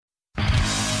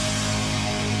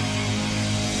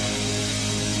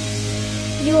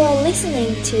You are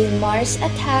listening to Mars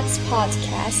Attacks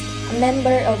Podcast, a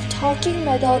member of Talking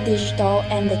Metal Digital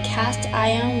and the Cast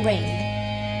Iron Ring.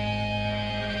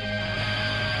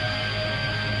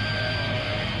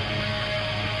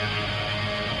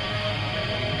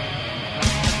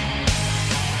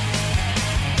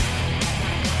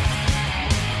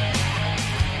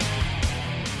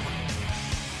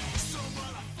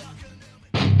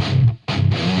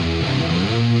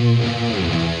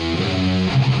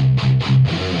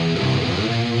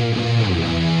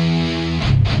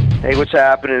 Hey, what's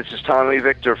happening? This is Tommy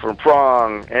Victor from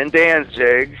Prong and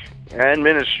Danzig and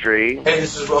Ministry. Hey,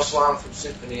 this is Russ Long from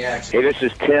Symphony X. Hey, this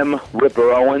is Tim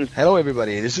Ripper Owens. Hello,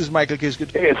 everybody. This is Michael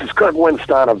Kiskut. Hey, this is Kurt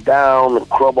Winston of Down,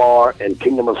 Crowbar, and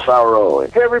Kingdom of Sorrow.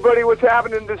 Hey, everybody, what's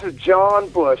happening? This is John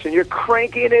Bush, and you're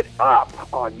cranking it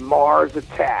up on Mars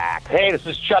Attacks. Hey, this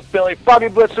is Chuck Billy, Bobby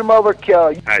Blitz from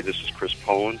Overkill. Hi, this is Chris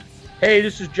Poland. Hey,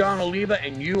 this is John Oliva,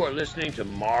 and you are listening to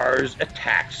Mars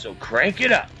Attacks, so crank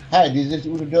it up. Hi, this is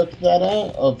Udo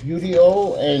Dirksvater of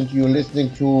UDO, and you're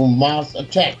listening to Mars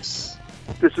Attacks.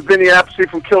 This is Vinny Appice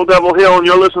from Kill Devil Hill, and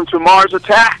you're listening to Mars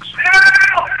Attacks.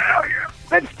 Hell yeah!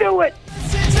 Let's do it!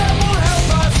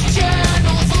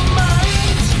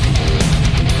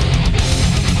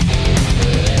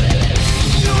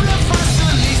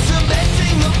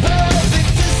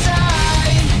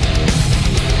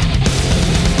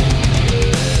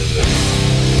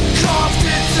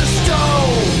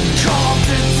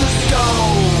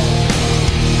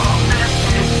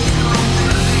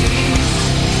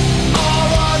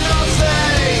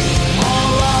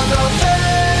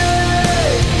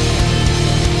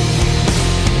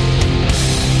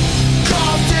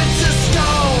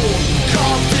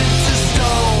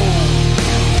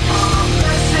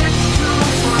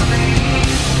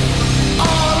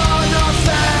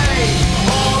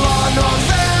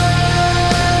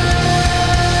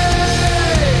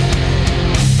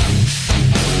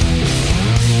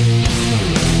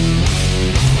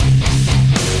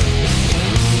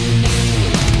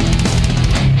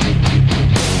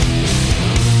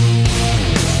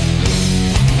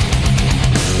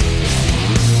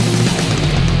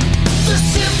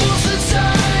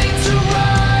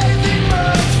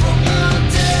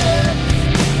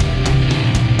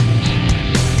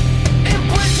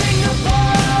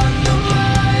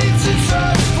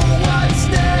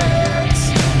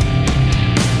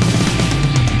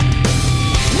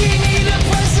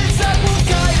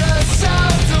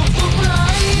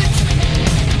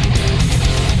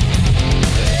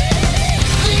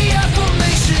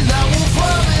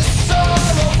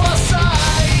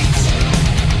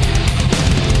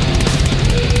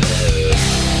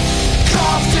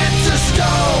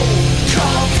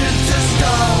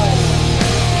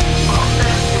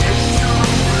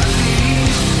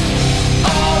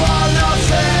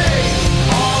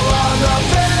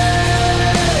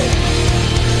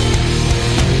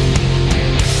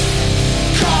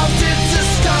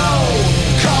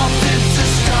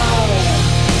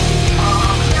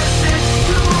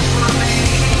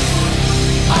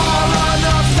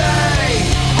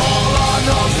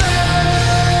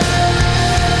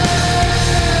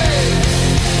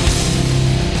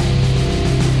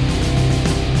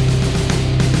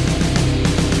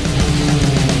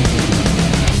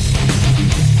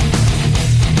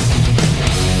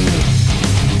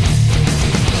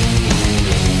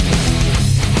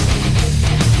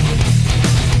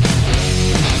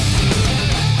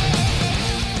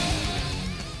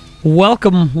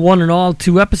 Welcome, one and all,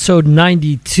 to episode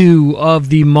 92 of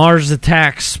the Mars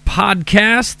Attacks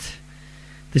podcast.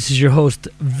 This is your host,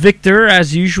 Victor,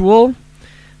 as usual,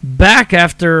 back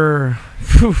after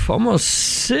almost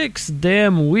 6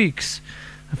 damn weeks.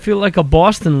 I feel like a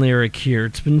Boston lyric here.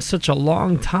 It's been such a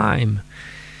long time.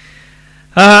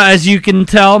 As you can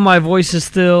tell, my voice is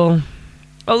still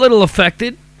a little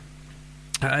affected.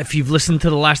 If you've listened to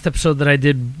the last episode that I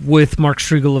did with Mark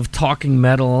Striegel of Talking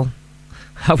Metal,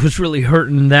 I was really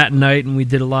hurting that night, and we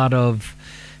did a lot of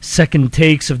second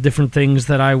takes of different things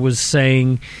that I was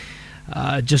saying.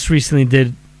 Just recently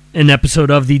did an episode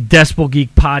of the Decibel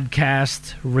Geek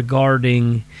podcast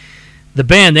regarding the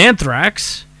band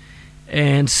Anthrax,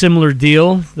 and similar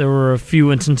deal. There were a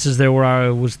few instances there where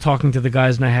I was talking to the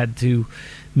guys and I had to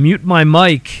mute my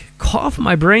mic, cough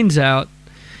my brains out,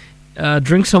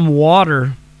 drink some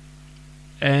water,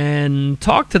 and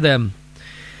talk to them.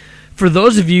 For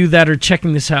those of you that are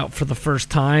checking this out for the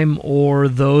first time, or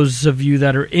those of you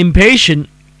that are impatient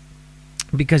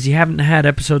because you haven't had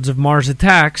episodes of Mars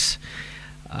Attacks,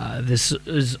 this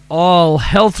is all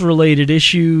health-related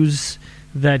issues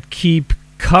that keep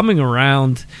coming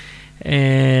around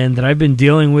and that I've been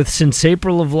dealing with since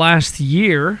April of last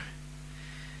year.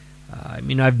 I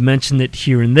mean, I've mentioned it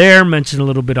here and there, mentioned a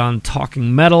little bit on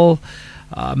Talking Metal,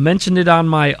 mentioned it on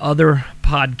my other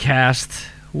podcast,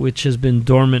 which has been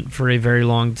dormant for a very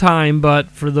long time. But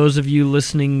for those of you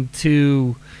listening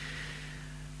to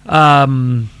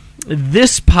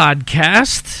this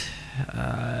podcast,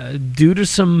 due to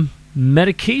some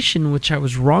medication which I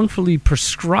was wrongfully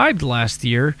prescribed last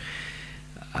year,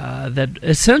 that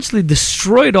essentially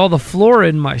destroyed all the flora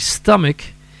in my stomach,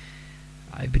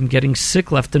 I've been getting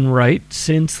sick left and right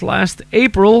since last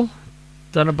April.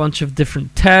 Done a bunch of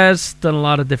different tests, done a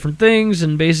lot of different things,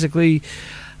 and basically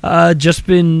just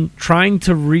been trying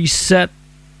to reset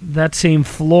that same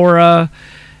flora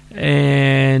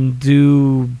and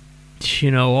do,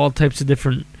 all types of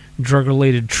different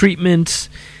drug-related treatments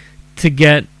to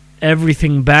get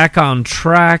everything back on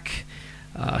track.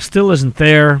 Still isn't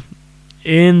there.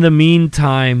 In the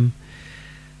meantime,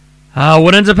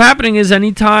 what ends up happening is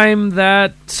anytime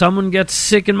that someone gets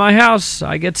sick in my house,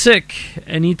 I get sick.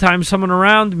 Anytime someone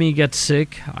around me gets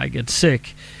sick, I get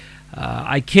sick.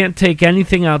 I can't take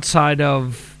anything outside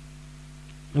of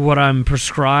what I'm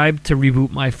prescribed to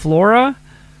reboot my flora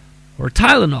or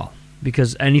Tylenol,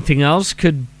 because anything else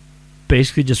could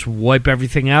basically just wipe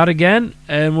everything out again,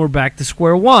 and we're back to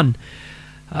square one.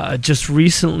 Just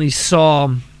recently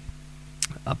saw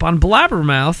up on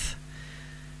Blabbermouth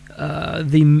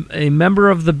a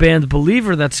member of the band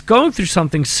Believer that's going through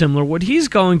something similar. What he's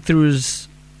going through is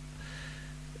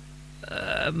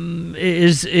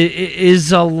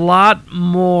a lot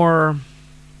more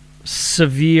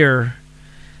severe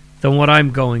than what I'm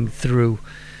going through.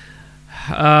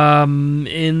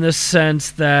 In the sense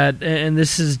that, and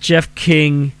this is Jeff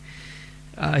King,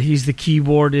 he's the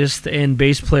keyboardist and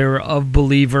bass player of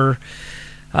Believer.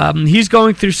 He's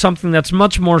going through something that's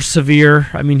much more severe.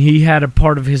 I mean, he had a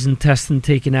part of his intestine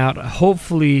taken out.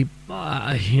 Hopefully,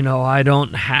 I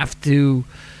don't have to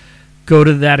go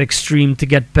to that extreme to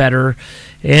get better.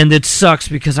 And it sucks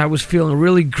because I was feeling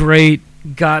really great.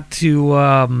 Got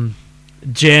to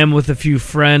jam with a few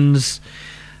friends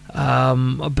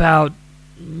about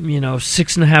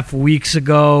 6.5 weeks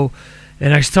ago,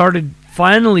 and I started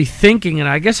finally thinking, and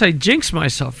I guess I jinxed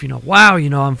myself, wow,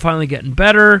 I'm finally getting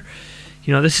better.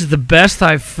 This is the best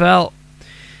I've felt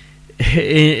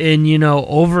in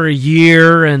over a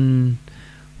year, and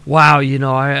wow,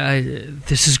 I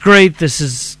this is great.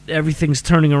 Everything's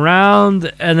turning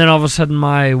around. And then all of a sudden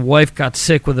my wife got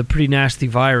sick with a pretty nasty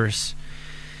virus.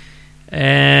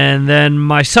 And then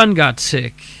my son got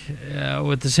sick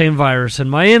with the same virus,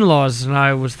 and my in-laws, and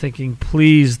I was thinking,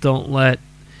 please don't let,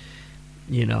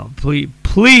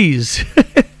 please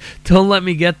don't let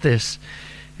me get this.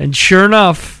 And sure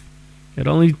enough, it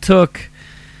only took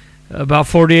about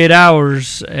 48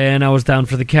 hours, and I was down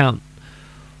for the count.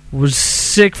 Was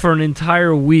sick for an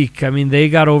entire week. I mean, they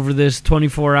got over this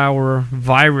 24-hour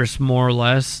virus, more or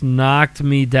less, knocked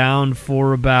me down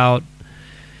for about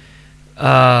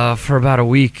a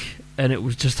week, and it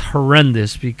was just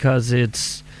horrendous because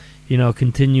it's,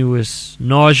 continuous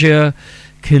nausea,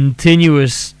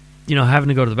 continuous, having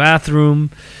to go to the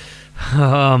bathroom,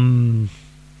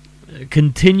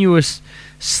 continuous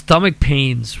stomach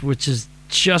pains, which is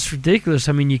just ridiculous.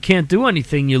 I mean, you can't do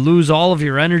anything. You lose all of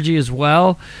your energy as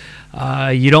well.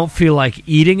 You don't feel like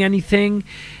eating anything.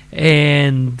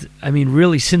 And, I mean,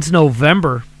 really, since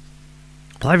November,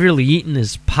 all I've really eaten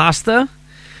is pasta,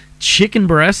 chicken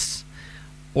breasts,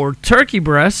 or turkey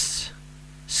breasts,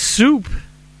 soup.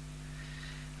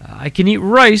 I can eat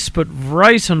rice, but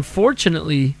rice,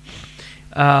 unfortunately,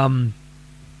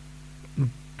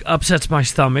 upsets my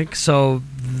stomach, so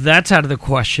that's out of the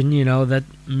question. That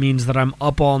means that I'm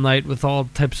up all night with all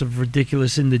types of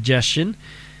ridiculous indigestion,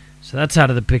 so that's out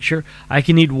of the picture. I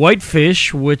can eat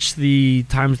whitefish, which the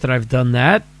times that I've done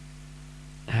that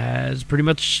has pretty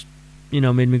much,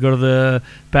 made me go to the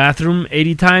bathroom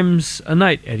 80 times a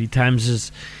night. 80 times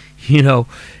is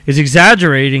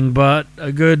exaggerating, but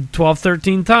a good 12,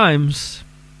 13 times,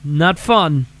 not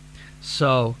fun.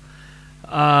 So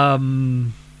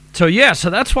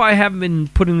that's why I haven't been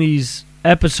putting these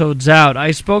episodes out.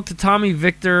 I spoke to Tommy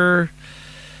Victor.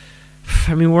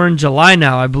 I mean, we're in July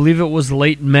now. I believe it was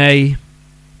late May.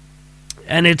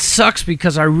 And it sucks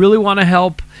because I really want to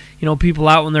help, people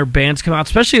out when their bands come out,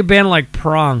 especially a band like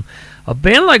Prong. A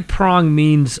band like Prong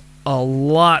means a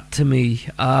lot to me.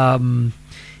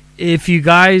 If you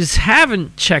guys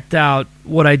haven't checked out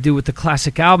what I do with the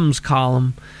Classic Albums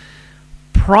column,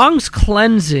 Prong's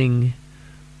Cleansing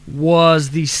was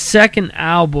the second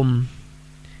album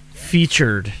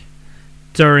featured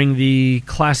during the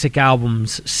Classic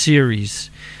Albums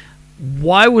series.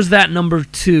 Why was that number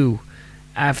 2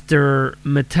 after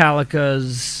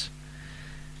Metallica's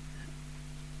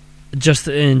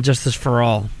Justice for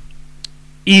All.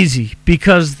 Easy,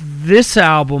 because this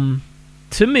album,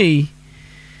 to me,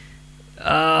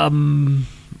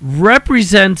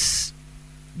 represents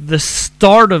the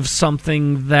start of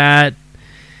something that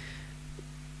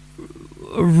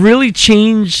really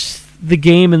changed the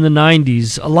game in the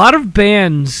 90s. A lot of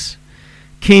bands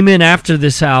came in after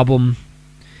this album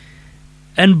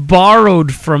and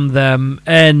borrowed from them,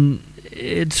 and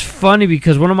it's funny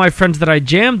because one of my friends that I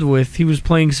jammed with, he was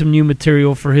playing some new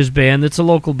material for his band. It's a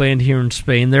local band here in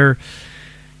Spain. They're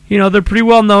pretty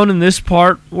well known in this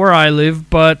part where I live,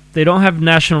 but they don't have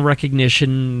national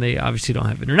recognition. They obviously don't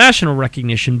have international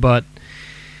recognition, but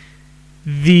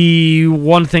the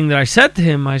one thing that I said to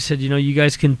him, I said, you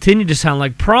guys continue to sound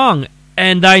like Prong,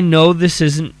 and I know this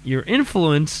isn't your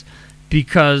influence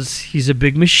because he's a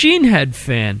big Machine Head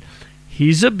fan.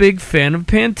 He's a big fan of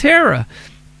Pantera.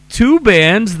 Two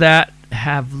bands that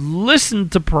have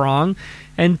listened to Prong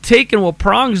and taken what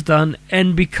Prong's done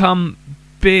and become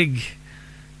big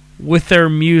with their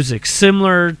music,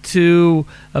 similar to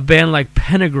a band like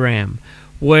Pentagram,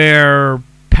 where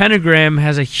Pentagram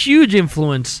has a huge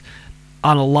influence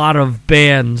on a lot of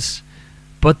bands,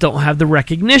 but don't have the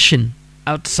recognition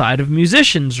outside of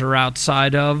musicians or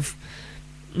outside of,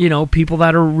 people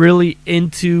that are really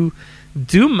into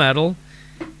doom metal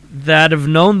that have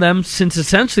known them since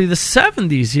essentially the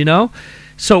 70s,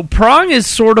 So Prong is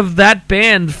sort of that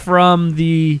band from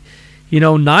the,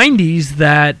 90s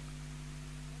that,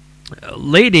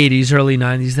 late 80s, early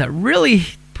 90s, that really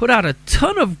put out a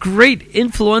ton of great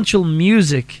influential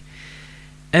music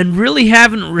and really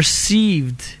haven't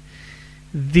received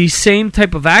the same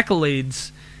type of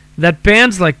accolades that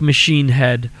bands like Machine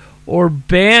Head or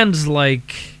bands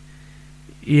like,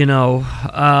 like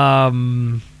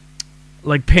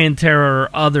Pantera or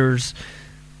others,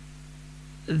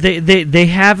 they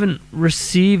haven't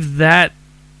received that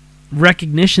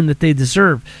recognition that they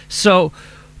deserve. So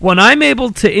when I'm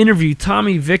able to interview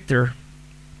Tommy Victor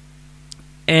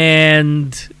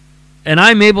and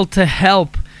I'm able to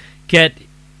help get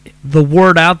the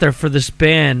word out there for this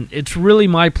band, it's really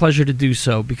my pleasure to do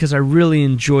so because I really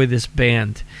enjoy this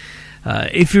band.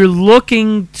 If you're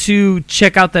looking to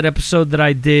check out that episode that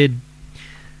I did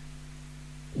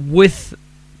with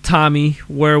Tommy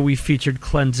where we featured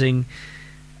Cleansing,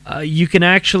 you can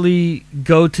actually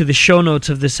go to the show notes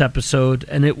of this episode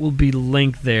and it will be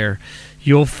linked there.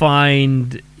 You'll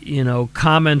find,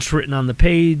 comments written on the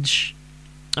page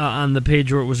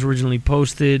where it was originally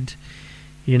posted,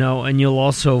 and you'll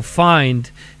also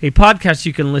find a podcast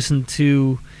you can listen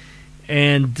to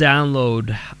and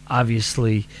download,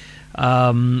 obviously.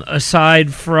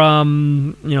 Aside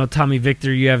from, Tommy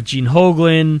Victor, you have Gene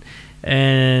Hoglan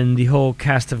and the whole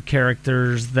cast of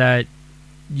characters that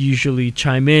usually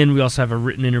chime in. We also have a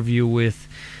written interview with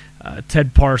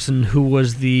Ted Parson, who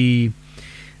was the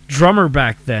drummer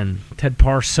back then. Ted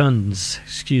Parsons,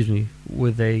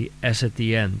 with a S at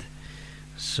the end.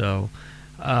 So,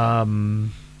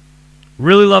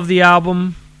 really love the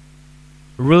album.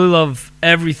 Really love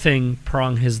everything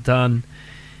Prong has done.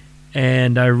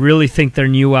 And I really think their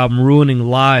new album, Ruining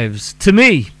Lives, to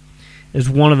me, is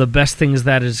one of the best things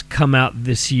that has come out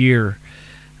this year.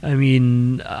 I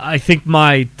mean, I think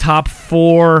my top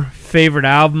 4 favorite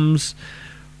albums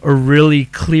are really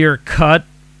clear-cut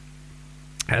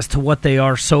as to what they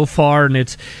are so far, and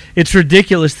it's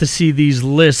ridiculous to see these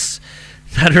lists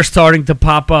that are starting to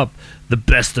pop up. The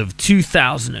best of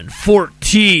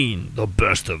 2014, the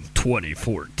best of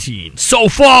 2014 so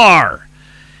far,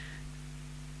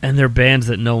 and they're bands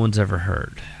that no one's ever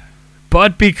heard.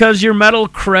 But because your metal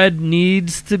cred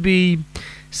needs to be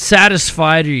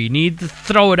satisfied, or you need to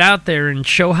throw it out there and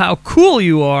show how cool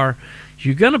you are,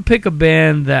 you're going to pick a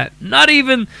band that not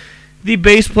even the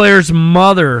bass player's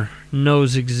mother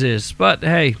knows exists. But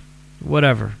hey,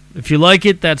 whatever. If you like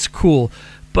it, that's cool.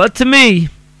 But to me,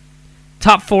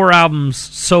 top 4 albums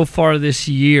so far this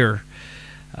year,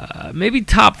 maybe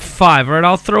top 5. All right,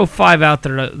 I'll throw 5 out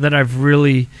there that I've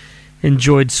really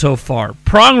enjoyed so far.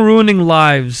 Prong, Ruining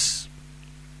Lives,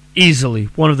 easily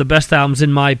one of the best albums,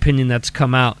 in my opinion, that's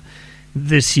come out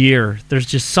this year. There's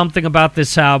just something about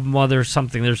this album. Well, there's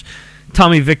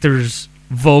Tommy Victor's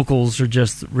vocals are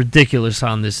just ridiculous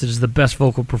on this. It is the best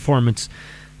vocal performance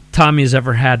Tommy has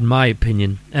ever had, in my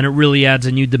opinion, and it really adds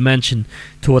a new dimension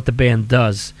to what the band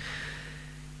does.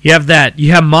 You have that.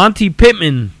 You have Monty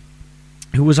Pittman,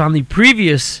 who was on the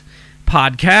previous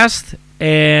podcast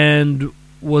and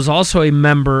was also a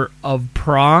member of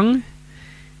Prong.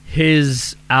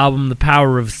 His album, The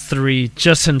Power of Three,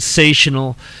 just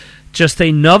sensational. Just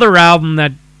another album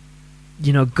that,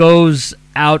 goes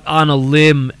out on a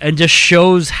limb and just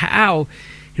shows how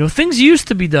things used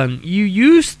to be done. You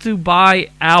used to buy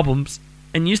albums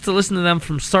and used to listen to them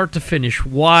from start to finish.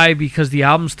 Why? Because the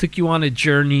albums took you on a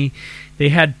journey. They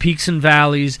had peaks and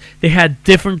valleys. They had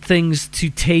different things to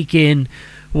take in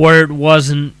where it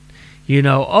wasn't,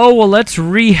 let's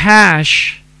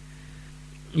rehash,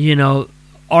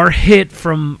 our hit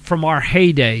from our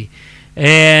heyday.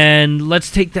 And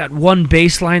let's take that one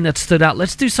bass line that stood out.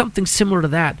 Let's do something similar to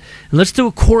that. And let's do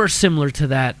a chorus similar to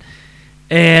that.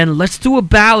 And let's do a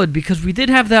ballad, because we did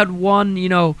have that one,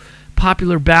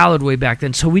 popular ballad way back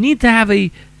then. So we need to have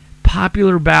a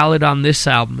popular ballad on this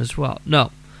album as well.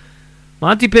 No.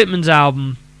 Monte Pittman's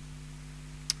album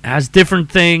has different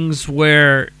things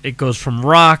where it goes from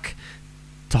rock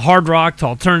to hard rock to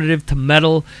alternative to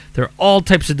metal. There are all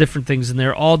types of different things, and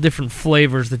they're all different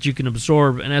flavors that you can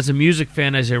absorb. And as a music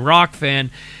fan, as a rock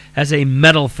fan, as a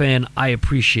metal fan, I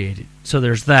appreciate it. So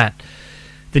there's that.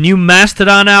 The new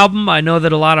Mastodon album, I know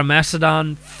that a lot of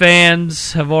Mastodon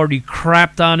fans have already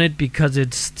crapped on it because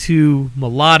it's too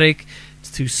melodic, it's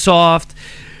too soft.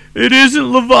 It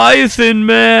isn't Leviathan,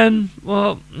 man.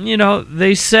 Well,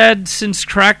 they said since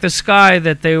Crack the Sky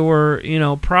that they were,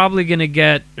 probably going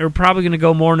to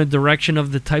go more in the direction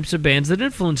of the types of bands that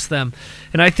influenced them.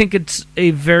 And I think it's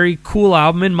a very cool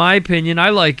album, in my opinion.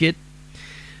 I like it.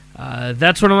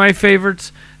 That's one of my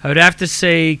favorites. I would have to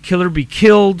say Killer Be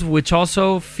Killed, which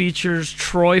also features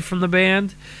Troy from the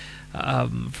band,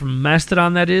 from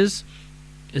Mastodon, that is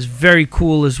very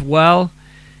cool as well.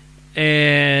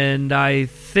 And I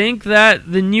think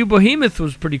that the new Behemoth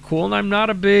was pretty cool. And I'm not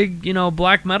a big,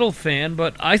 black metal fan,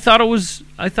 but I thought it was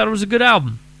a good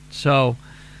album. So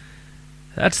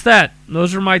that's that.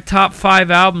 Those are my top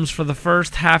 5 albums for the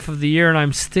first half of the year, and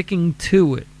I'm sticking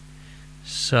to it.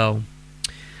 So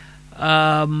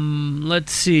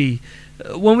let's see.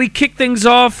 When we kicked things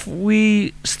off,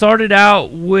 we started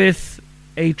out with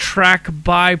a track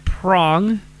by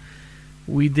Prong.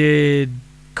 We did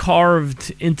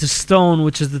Carved into Stone,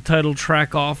 which is the title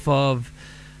track off of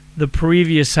the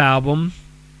previous album.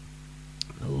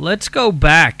 Let's go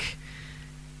back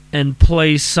and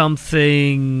play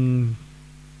something,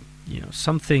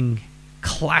 something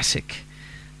classic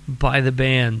by the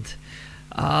band.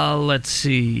 Let's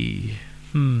see.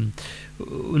 We're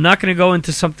not going to go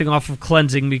into something off of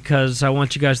Cleansing because I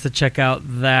want you guys to check out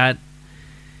that,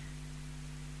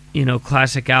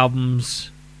 classic albums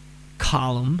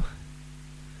column.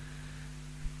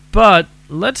 But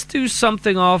let's do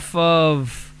something off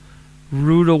of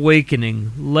Rude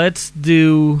Awakening. Let's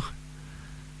do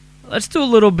a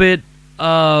little bit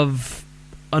of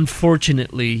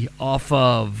Unfortunately off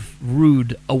of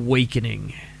Rude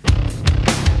Awakening.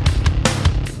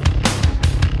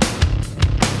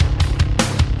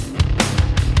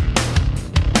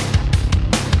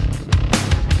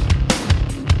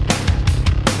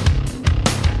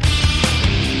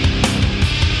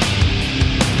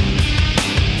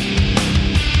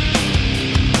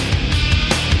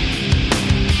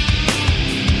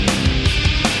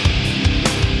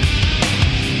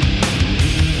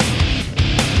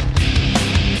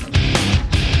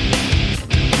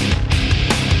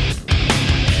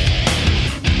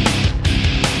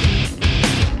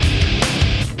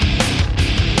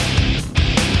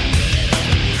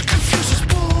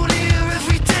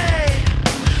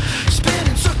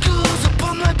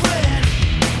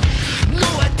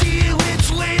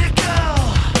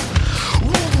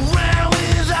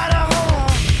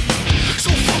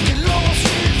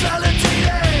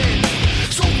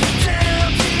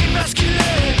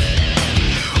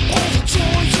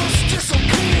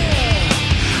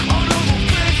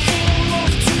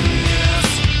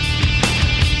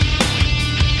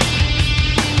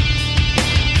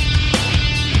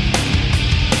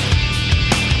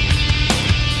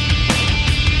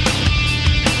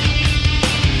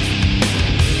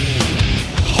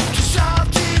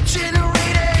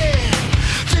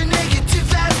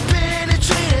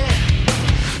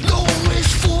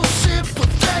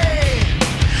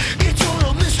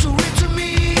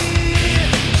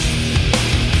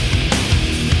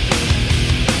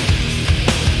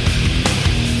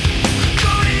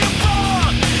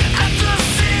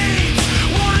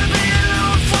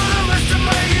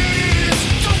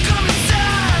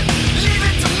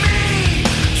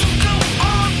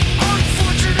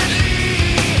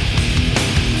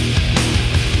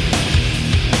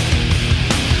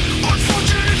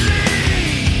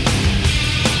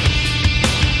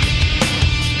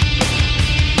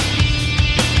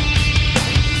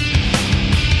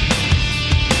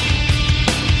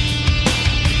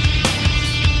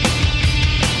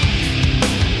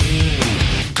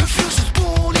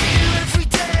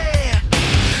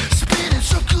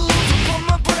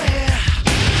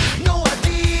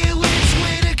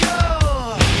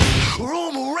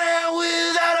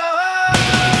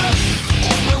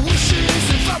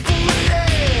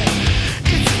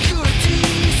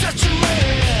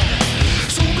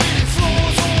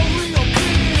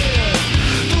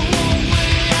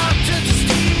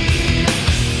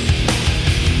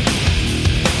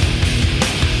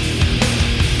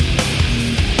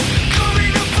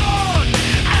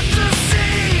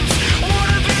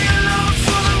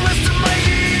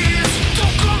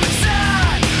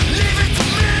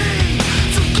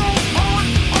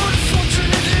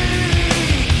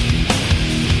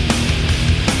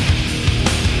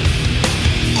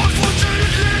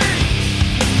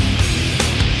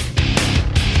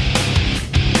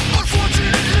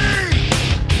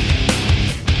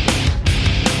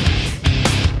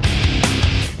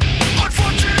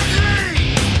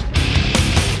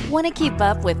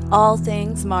 keep up with all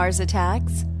things Mars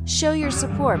Attacks? Show your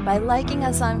support by liking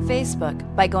us on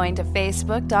Facebook by going to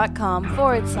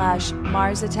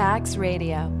facebook.com/Mars Attacks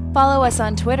Radio. Follow us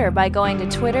on Twitter by going to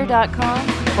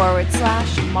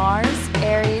twitter.com/Mars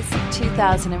Aries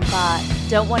 2005.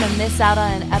 Don't want to miss out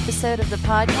on an episode of the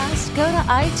podcast? Go to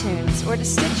iTunes or to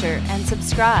Stitcher and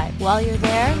subscribe. While you're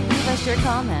there, leave us your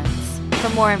comments. For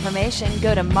more information,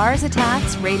 go to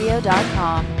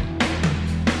MarsAttacksRadio.com.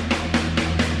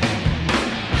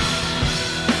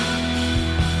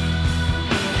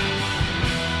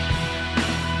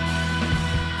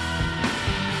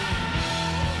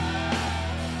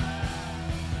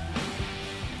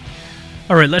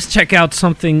 All right, let's check out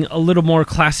something a little more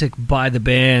classic by the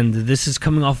band. This is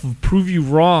coming off of Prove You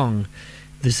Wrong.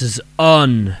 This is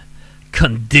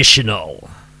Unconditional.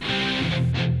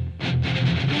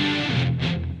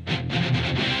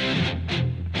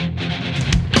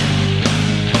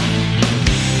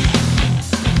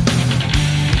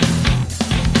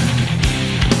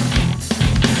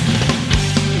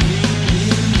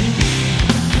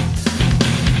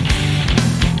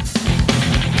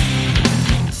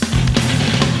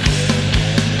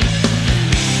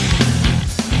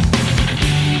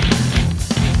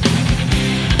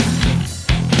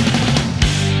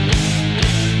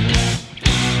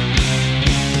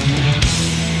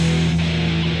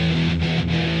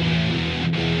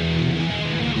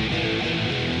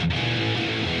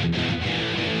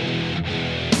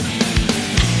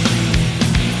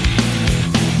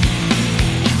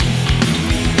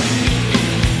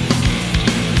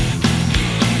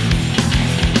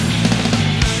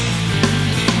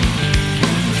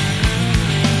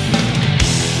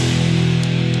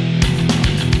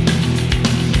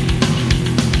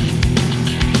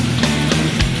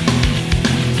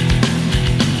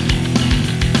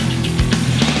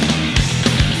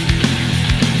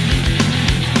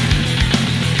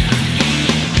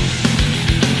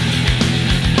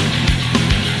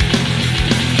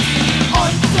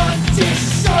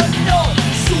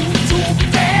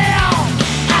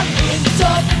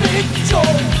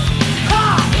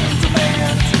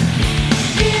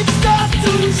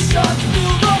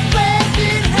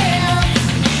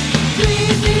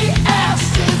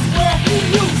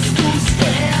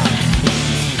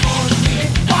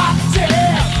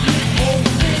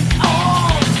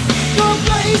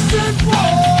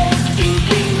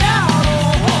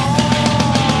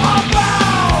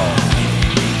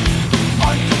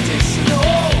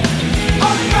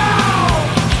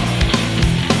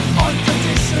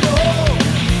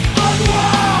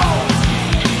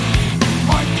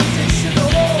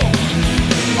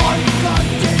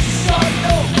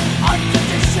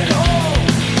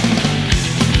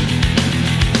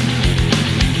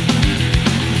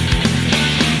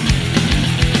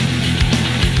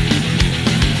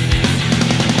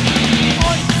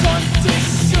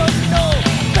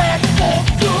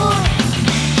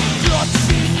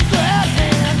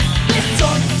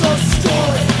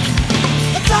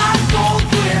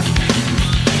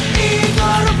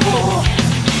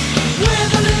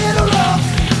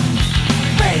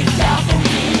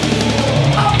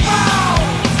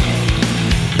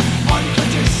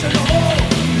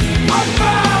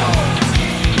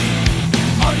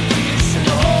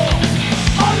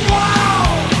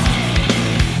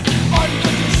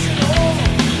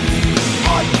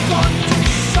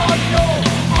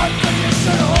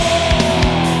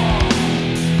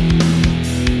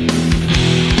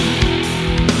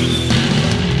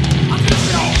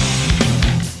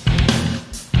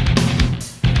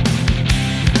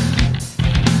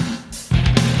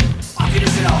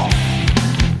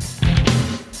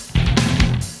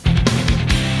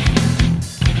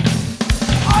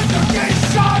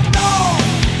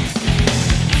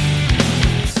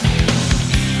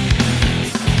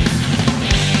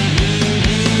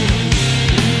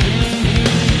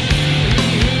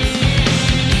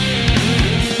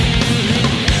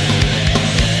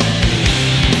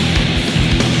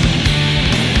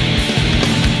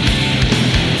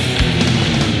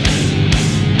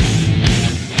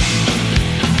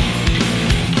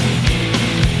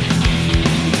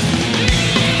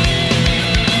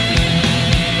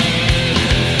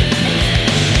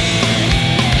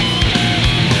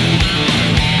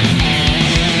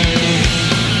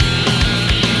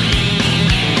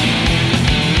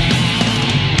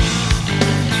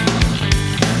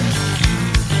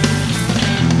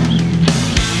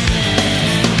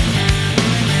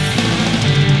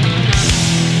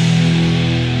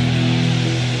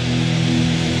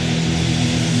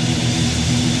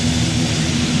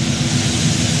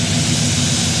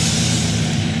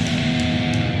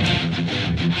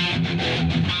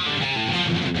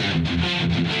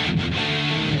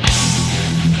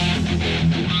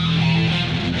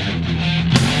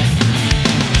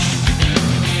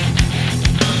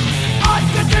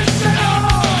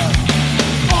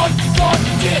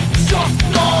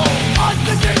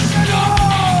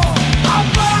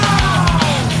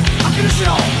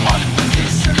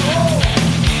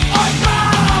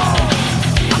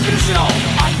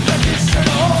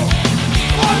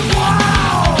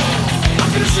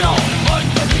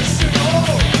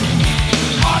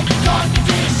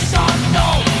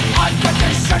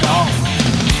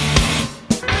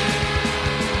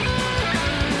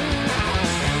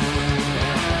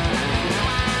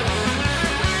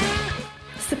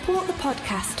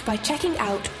 by checking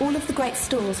out all of the great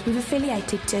stores we've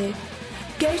affiliated to.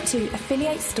 Go to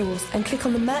Affiliate Stores and click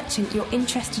on the merchant you're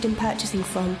interested in purchasing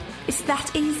from. It's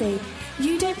that easy.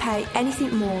 You don't pay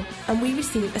anything more, and we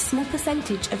receive a small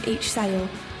percentage of each sale.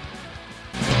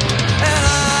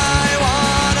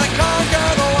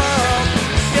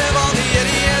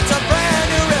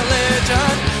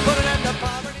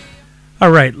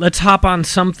 All right, let's hop on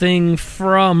something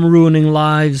from Ruining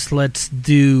Lives. Let's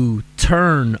do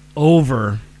Turn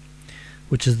Over,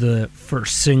 which is the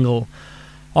first single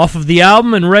off of the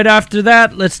album. And right after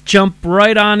that, let's jump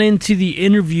right on into the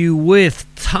interview with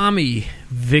Tommy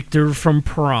Victor from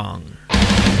Prong.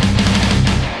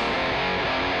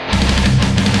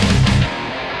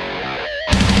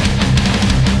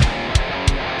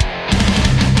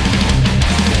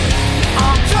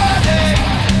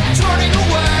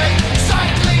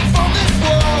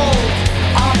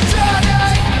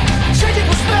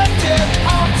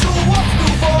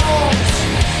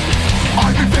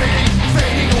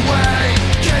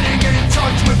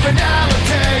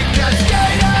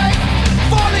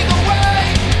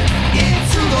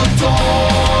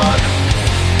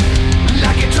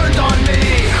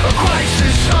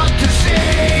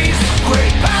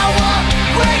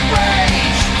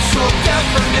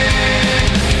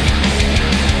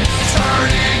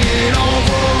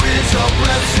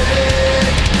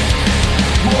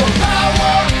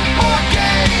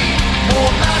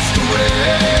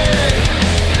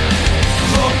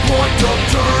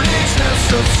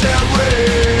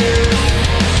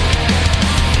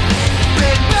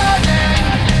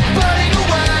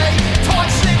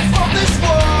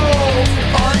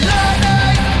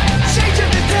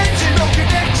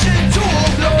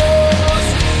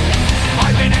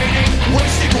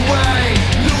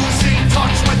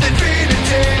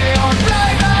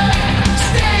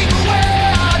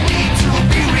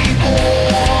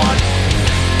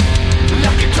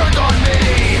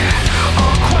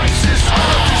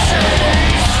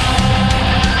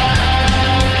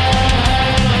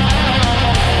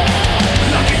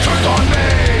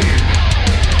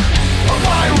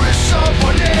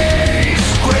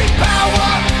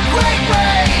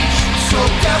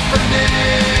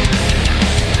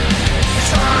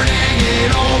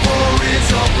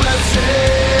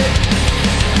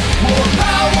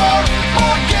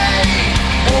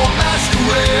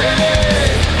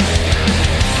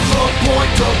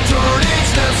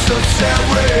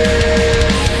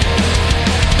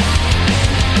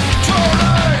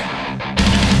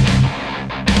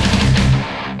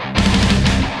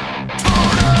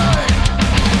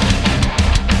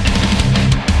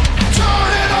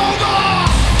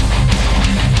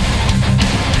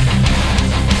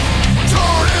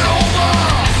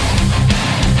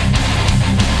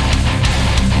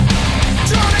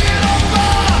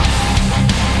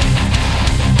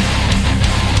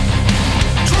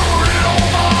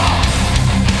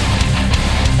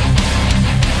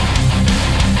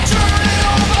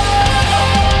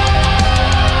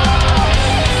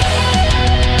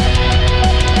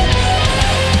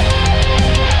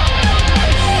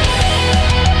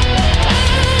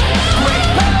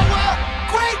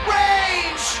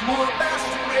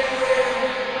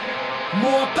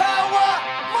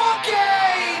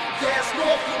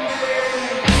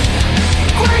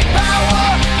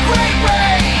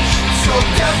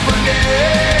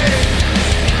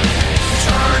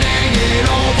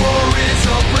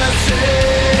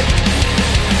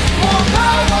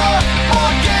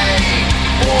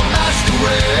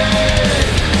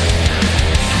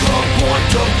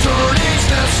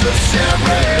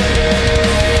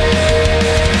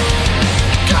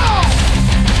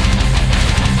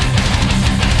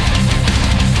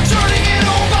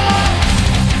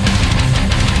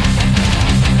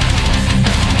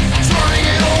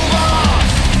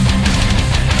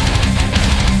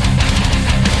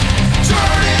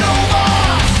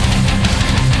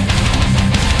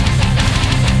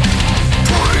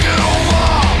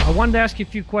 To ask you a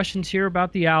few questions here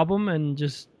about the album and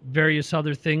just various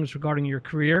other things regarding your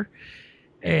career.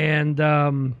 And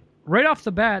right off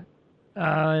the bat,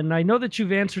 and I know that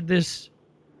you've answered this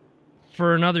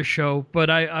for another show, but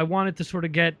I wanted to sort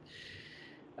of get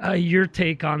your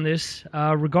take on this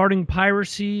regarding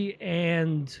piracy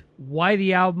and why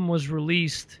the album was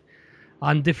released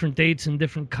on different dates and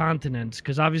different continents,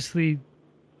 because obviously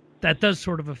that does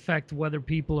sort of affect whether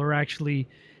people are actually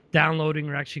downloading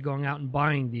or actually going out and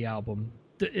buying the album.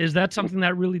 Is that something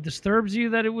that really disturbs you,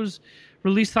 that it was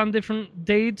released on different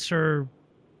dates, or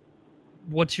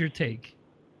what's your take?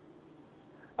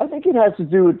 I think it has to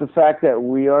do with the fact that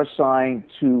we are signed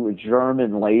to a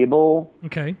German label.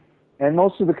 Okay. And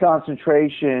most of the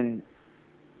concentration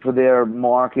for their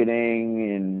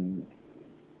marketing and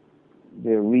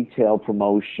their retail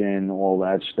promotion, all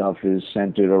that stuff is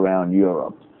centered around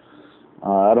Europe.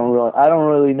 I don't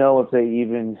really know if they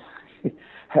even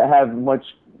have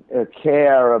much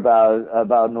care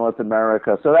about North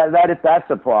America. So that's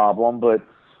a problem, but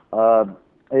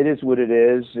it is what it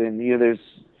is, and there's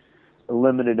a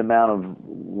limited amount of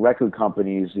record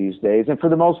companies these days, and for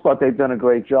the most part, they've done a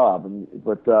great job.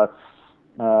 But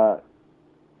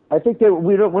I think that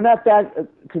we're not that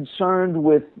concerned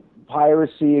with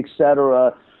piracy,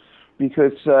 etc.,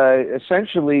 because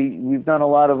essentially we've done a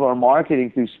lot of our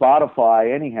marketing through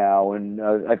Spotify anyhow, and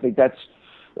I think that's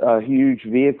a huge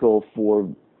vehicle for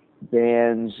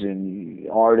bands and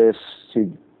artists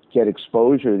to get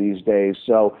exposure these days.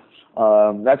 So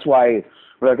that's why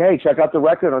we're like, hey, check out the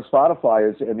record on Spotify.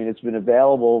 It's been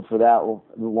available for that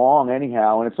long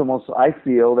anyhow, and it's almost, I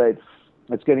feel that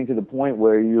it's getting to the point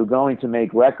where you're going to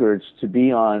make records to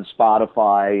be on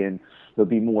Spotify, and there'll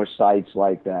be more sites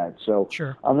like that. So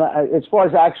sure. As far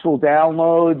as actual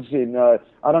downloads, and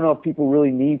I don't know if people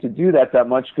really need to do that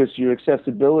much, because your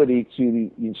accessibility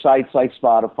to the sites like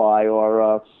Spotify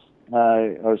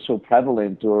are so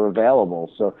prevalent or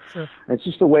available. So sure. It's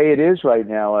just the way it is right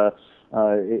now.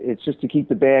 It's just to keep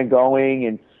the band going,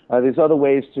 and there's other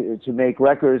ways to make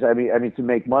records. I mean to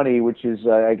make money, which is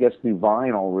I guess through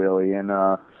vinyl really. And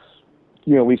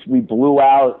we blew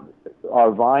out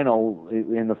our vinyl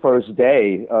in the first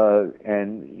day,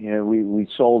 and we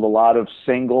sold a lot of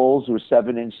singles, or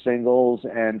 7-inch singles,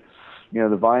 and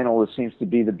the vinyl seems to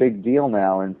be the big deal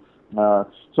now. And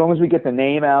as long as we get the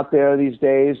name out there these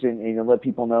days, and let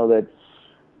people know that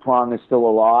Prong is still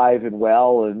alive and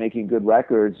well and making good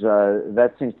records,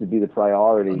 that seems to be the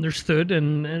priority. Understood,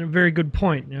 and a very good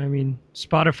point. I mean,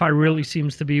 Spotify really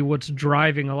seems to be what's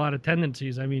driving a lot of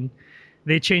tendencies. I mean,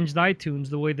 they changed iTunes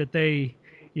the way that they,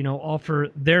 offer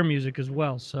their music as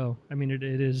well. So, I mean, it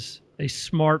is a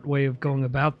smart way of going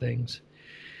about things.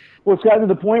 Well, it's gotten to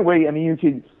the point where, you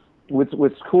could,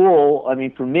 what's cool,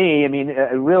 for me,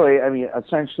 really,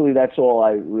 essentially that's all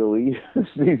I really use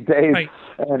these days. Right.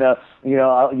 And, you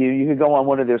can go on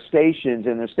one of their stations,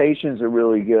 and their stations are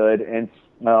really good. And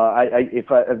if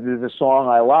there's a song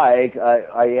I like,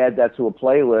 I add that to a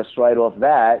playlist right off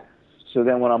that. So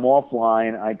then when I'm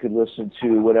offline, I could listen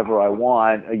to whatever I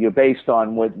want, based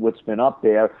on what's been up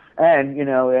there, and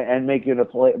and make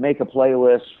a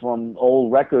playlist from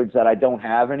old records that I don't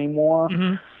have anymore.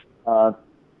 Mm-hmm.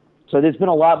 So there's been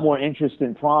a lot more interest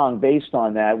in Prong based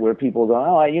on that, where people go,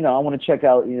 I want to check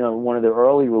out one of their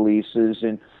early releases.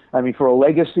 And for a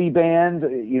legacy band,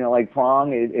 like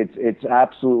Prong, it's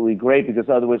absolutely great, because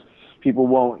otherwise people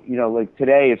won't, like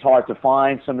today it's hard to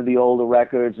find some of the older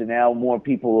records, and now more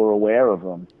people are aware of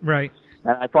them. Right.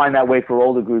 And I find that way for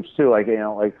older groups too. Like,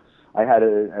 I had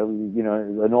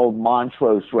an old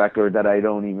Montrose record that I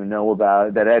don't even know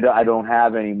about, that I don't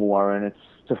have anymore, and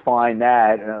to find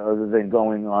that, other than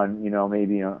going on,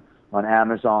 maybe on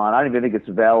Amazon, I don't even think it's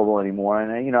available anymore,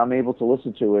 and I'm able to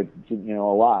listen to it, a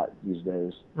lot these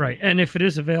days. Right, and if it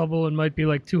is available, it might be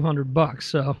like $200.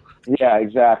 So. Yeah,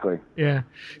 exactly. Yeah,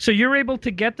 so you're able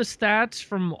to get the stats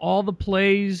from all the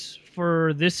plays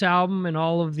for this album and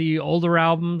all of the older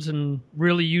albums, and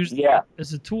really use that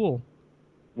as a tool.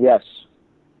 Yes.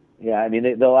 Yeah,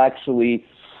 they'll actually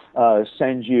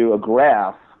send you a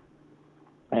graph,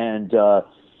 and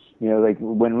like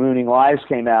when Ruining Lives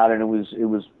came out, and it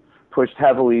was pushed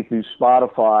heavily through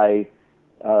Spotify,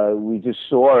 we just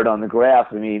saw it on the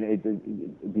graph.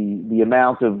 The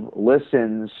amount of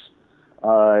listens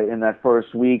in that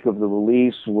first week of the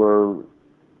release were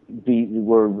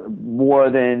more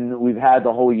than we've had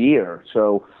the whole year.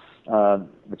 So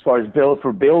as far as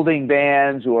building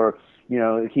bands, or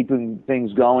keeping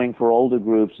things going for older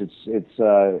groups, it's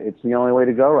the only way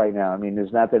to go right now.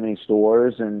 There's not that many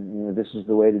stores, and this is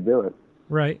the way to do it.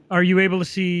 Right. Are you able to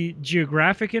see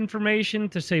geographic information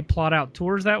to, say, plot out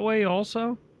tours that way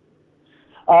also?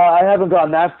 I haven't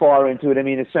gone that far into it.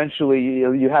 Essentially,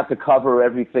 you have to cover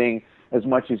everything as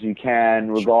much as you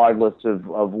can, regardless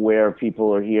of where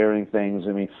people are hearing things.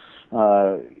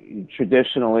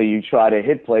 Traditionally, you try to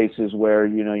hit places where,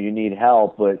 you need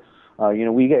help, but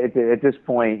we get at this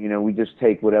point, we just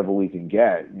take whatever we can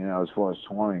get, as far as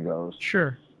touring goes.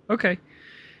 Sure. Okay.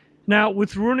 Now,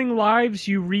 with Ruining Lives,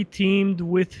 you reteamed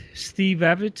with Steve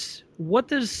Evetts. What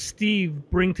does Steve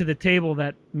bring to the table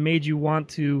that made you want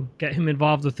to get him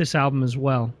involved with this album as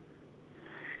well?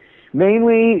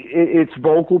 Mainly, it's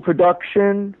vocal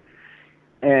production,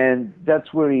 and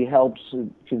that's where he helps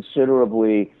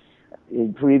considerably.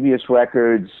 In previous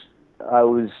records, I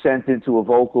was sent into a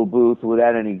vocal booth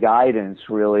without any guidance,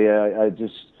 really. I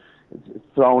just,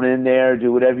 thrown in there,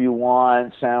 do whatever you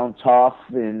want, sound tough,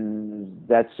 and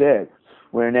that's it.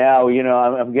 Where now,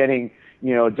 I'm getting,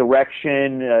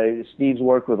 direction. Steve's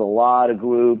worked with a lot of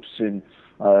groups and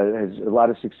has a lot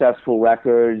of successful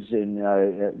records,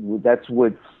 and that's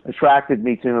what attracted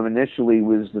me to him initially,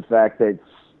 was the fact that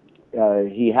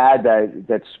he had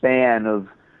that span of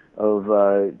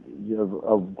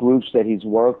groups that he's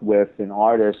worked with and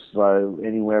artists,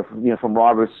 anywhere from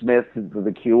Robert Smith to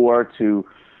The Cure to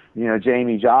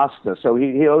Jamie Josta. So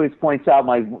he always points out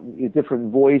my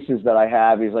different voices that I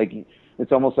have. He's like,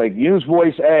 it's almost like use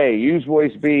voice A, use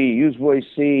voice B, use voice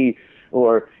C,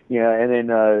 or and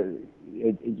then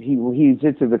he's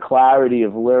into the clarity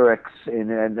of lyrics,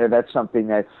 and that's something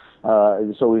that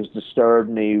has always disturbed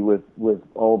me with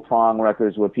old Prong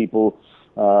records, where people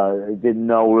didn't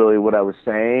know really what I was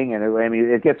saying, and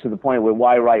it gets to the point where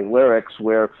why write lyrics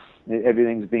where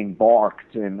everything's being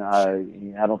barked, and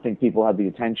I don't think people have the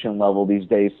attention level these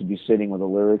days to be sitting with a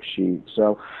lyric sheet.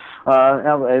 So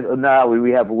now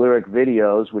we have lyric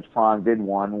videos, which Prong did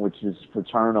one, which is for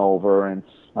Turnover, and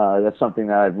that's something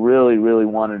that I've really, really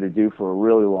wanted to do for a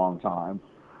really long time.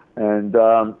 And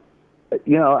the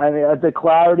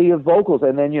clarity of vocals,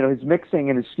 and then his mixing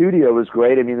in his studio was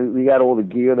great. I mean, we got all the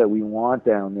gear that we want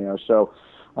down there. So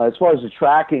as far as the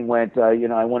tracking went,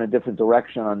 I went a different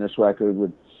direction on this record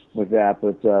with that.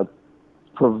 But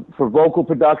for vocal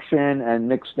production and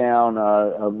mix down,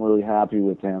 I'm really happy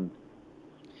with him.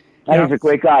 And he's a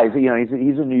great guy. He's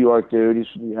a New York dude. He's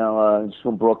he's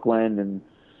from Brooklyn, and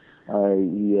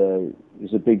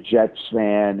he's a big Jets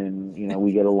fan, and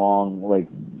we get along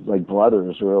like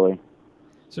brothers, really.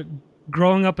 So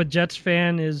growing up a Jets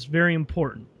fan is very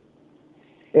important.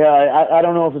 Yeah, I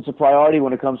don't know if it's a priority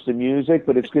when it comes to music,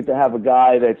 but it's good to have a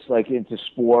guy that's into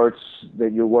sports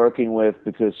that you're working with,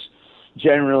 because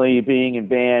generally being in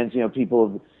bands,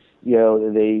 people,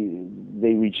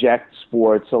 they reject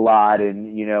sports a lot,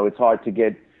 and it's hard to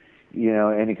get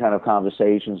any kind of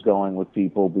conversations going with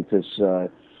people, because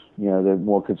they're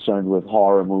more concerned with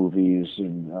horror movies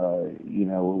and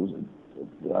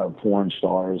porn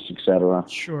stars, etc.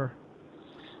 Sure.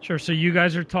 So you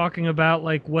guys are talking about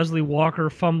Wesley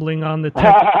Walker fumbling on the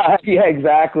yeah,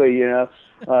 exactly.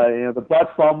 The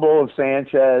butt fumble of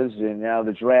Sanchez, and now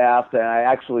the draft. And I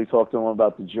actually talked to him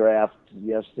about the draft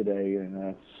yesterday,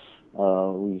 and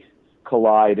we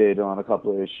collided on a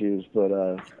couple of issues.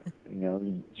 But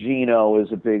Geno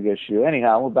is a big issue.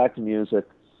 Anyhow, we're back to music.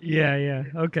 Yeah.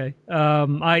 Okay.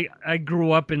 I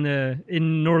grew up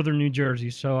in northern New Jersey,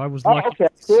 so I was lucky. Okay,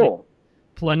 cool.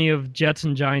 Plenty of Jets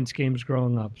and Giants games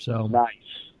growing up. So nice.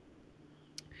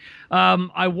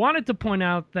 I wanted to point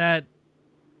out that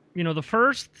the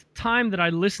first time that I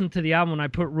listened to the album, when I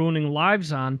put Ruining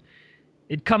Lives on,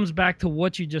 it comes back to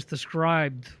what you just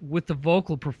described with the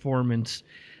vocal performance.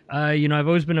 I've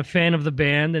always been a fan of the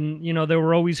band, and there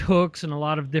were always hooks and a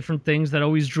lot of different things that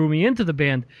always drew me into the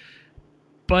band.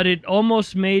 But it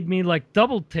almost made me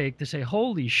double take to say,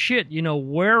 holy shit,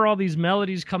 where are all these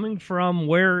melodies coming from?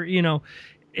 Where,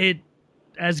 it,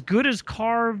 as good as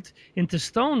Carved into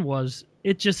Stone was,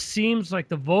 it just seems like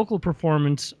the vocal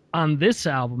performance on this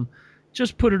album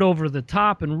just put it over the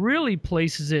top and really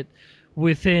places it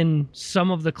within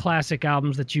some of the classic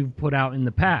albums that you've put out in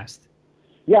the past.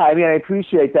 Yeah, I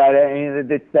appreciate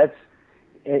that. That's,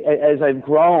 as I've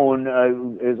grown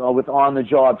with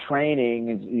on-the-job training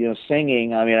and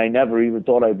singing. I never even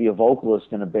thought I'd be a vocalist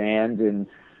in a band, and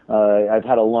I've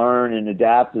had to learn and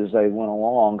adapt as I went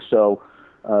along. So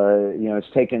it's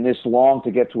taken this long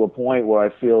to get to a point where I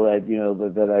feel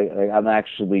that I'm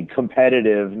actually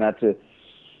competitive. Not to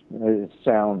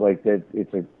sound like that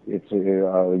it's a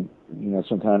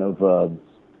some kind of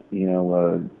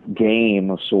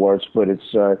game of sorts, but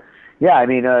it's. Yeah,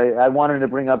 I wanted to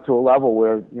bring up to a level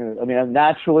where,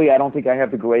 naturally, I don't think I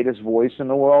have the greatest voice in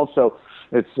the world, so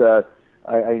it's,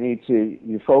 I need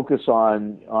to focus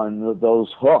on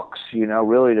those hooks,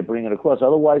 really to bring it across.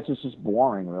 Otherwise, it's just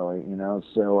boring, really,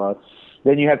 so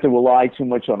then you have to rely too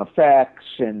much on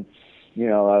effects, and,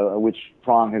 which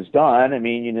Prong has done. I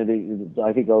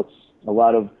think a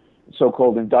lot of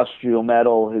so-called industrial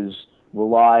metal has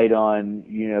relied on,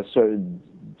 certain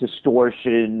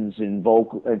distortions and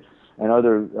vocal and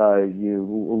other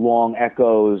long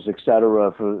echoes,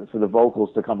 etc., for the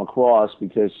vocals to come across,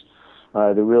 because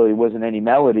there really wasn't any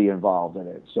melody involved in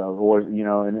it. So,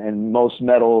 and most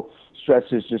metal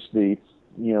stresses just the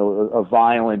a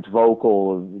violent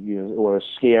vocal, or a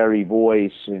scary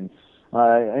voice, and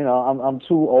I'm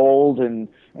too old and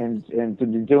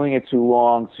been doing it too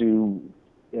long to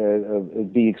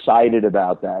be excited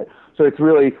about that. So it's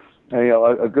really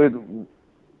a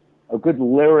good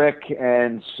lyric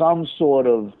and some sort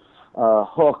of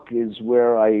hook is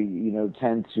where I,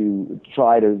 tend to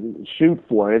try to shoot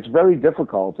for. It's very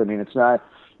difficult. I mean, it's not,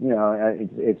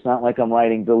 it's not like I'm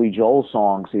writing Billy Joel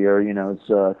songs here.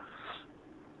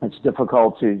 It's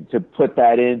difficult to put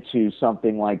that into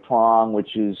something like Prong,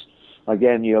 which is,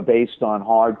 again, based on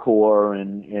hardcore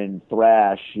and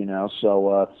thrash,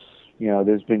 So,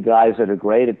 there's been guys that are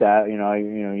great at that.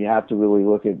 You have to really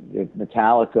look at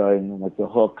Metallica and like the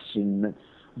hooks and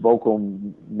vocal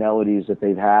melodies that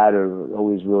they've had are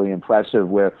always really impressive.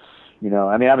 Where,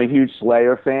 I'm a huge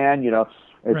Slayer fan.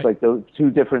 It's right. Like the two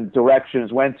different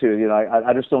directions went to.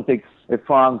 I just don't think if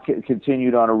Prong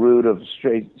continued on a route of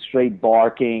straight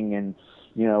barking and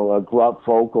grunt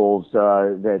vocals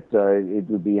that it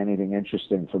would be anything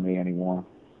interesting for me anymore.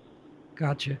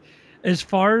 Gotcha. As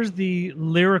far as the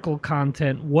lyrical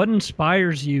content, what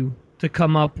inspires you to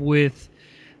come up with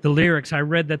the lyrics? I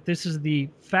read that this is the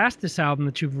fastest album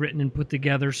that you've written and put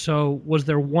together. So was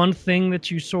there one thing that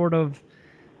you sort of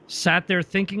sat there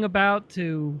thinking about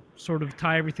to sort of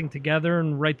tie everything together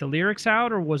and write the lyrics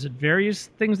out, or was it various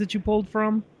things that you pulled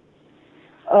from?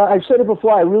 I've said it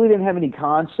before. I really didn't have any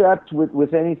concept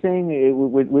with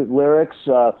anything with lyrics.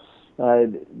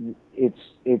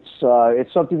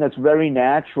 It's something that's very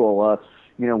natural.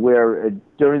 Where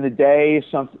during the day,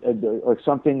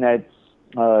 something that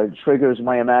triggers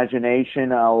my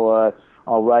imagination, I'll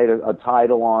write a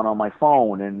title on my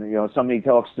phone, and somebody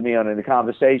talks to me in a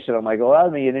conversation. I'm like, oh,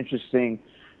 that'd be an interesting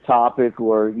topic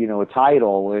or a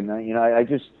title, and I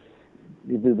just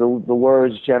the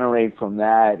words generate from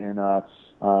that, and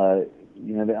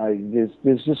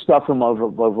there's just stuff from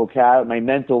my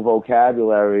mental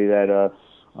vocabulary that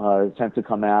tend to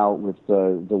come out with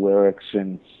the lyrics,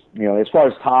 and as far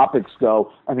as topics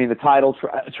go, the title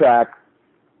track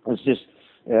is just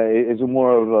is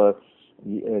more of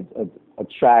a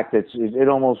track it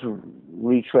almost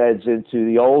retreads into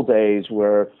the old days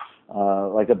where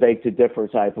like a Beg to Differ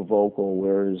type of vocal,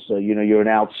 whereas you're an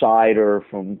outsider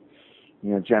from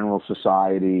general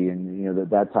society and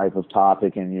that type of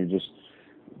topic, and you just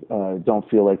don't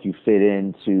feel like you fit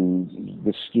into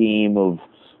the scheme of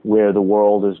where the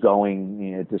world is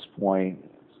going at this point,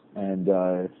 and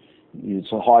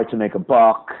it's hard to make a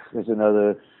buck. There's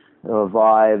another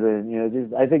vibe,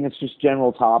 and I think it's just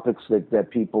general topics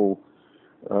that people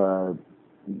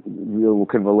really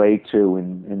can relate to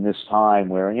in this time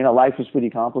where life is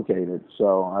pretty complicated.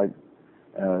 So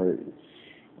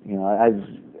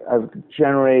I've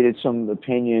generated some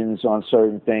opinions on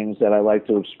certain things that I like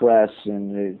to express,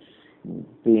 and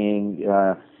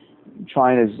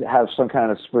trying to have some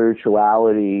kind of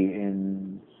spirituality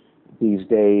in these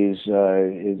days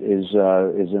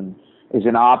is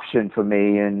an option for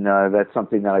me, and that's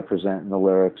something that I present in the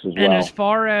lyrics as well. And as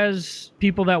far as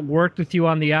people that worked with you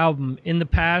on the album, in the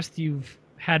past you've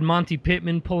had Monty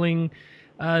Pittman pulling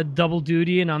double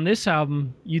duty, and on this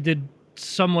album you did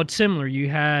somewhat similar. You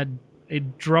had a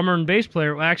drummer and bass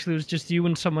player. Well, actually, it was just you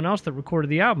and someone else that recorded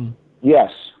the album.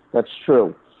 Yes, that's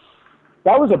true.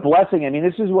 That was a blessing.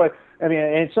 This is what in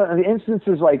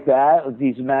instances like that,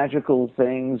 these magical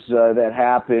things that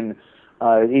happen,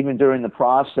 even during the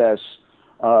process,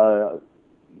 give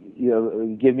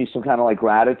me some kind of like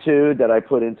gratitude that I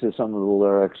put into some of the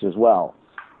lyrics as well.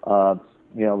 The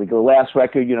last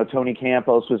record, Tony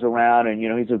Campos was around, and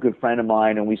he's a good friend of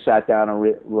mine, and we sat down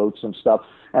and wrote some stuff.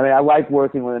 I like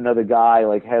working with another guy,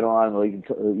 like head on, like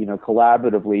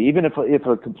collaboratively. Even if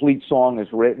a complete song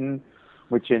is written,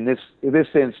 which in this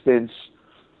instance,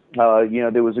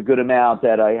 there was a good amount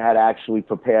that I had actually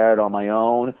prepared on my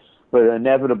own, but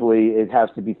inevitably it has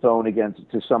to be thrown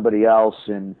to somebody else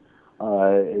and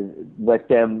let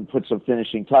them put some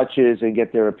finishing touches and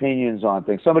get their opinions on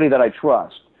things. Somebody that I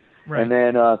trust. Right. And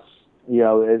then,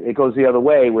 it goes the other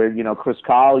way where, Chris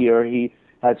Collier, he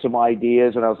had some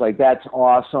ideas, and I was like, that's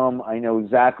awesome. I know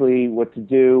exactly what to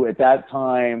do at that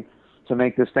time to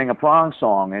make this thing a Prong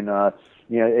song. And,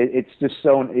 it's just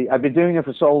so, I've been doing it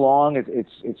for so long.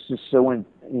 It's just so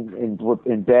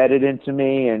embedded into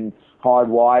me and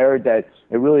hardwired that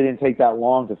it really didn't take that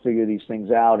long to figure these things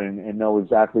out and know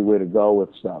exactly where to go with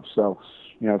stuff. So,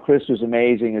 Chris was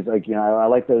amazing. It's like, I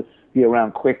like to be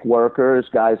around quick workers,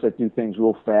 guys that do things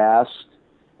real fast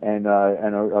and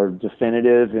are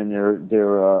definitive in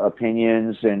their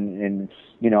opinions, and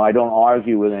I don't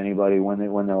argue with anybody when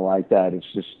they're like that.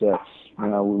 It's just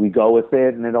we go with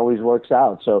it, and it always works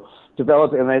out. So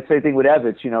develop, and the same thing with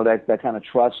Evans. That kind of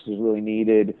trust is really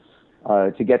needed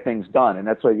to get things done, and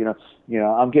that's why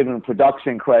I'm giving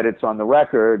production credits on the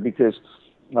record because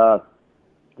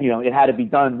it had to be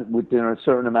done within a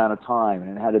certain amount of time,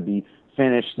 and it had to be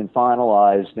finished and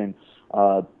finalized, and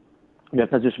you have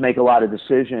to just make a lot of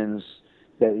decisions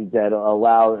that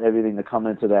allow everything to come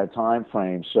into that time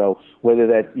frame. So whether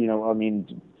that,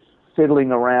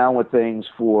 fiddling around with things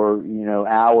for,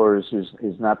 hours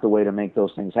is not the way to make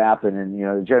those things happen.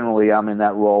 And, generally I'm in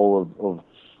that role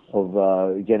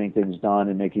of getting things done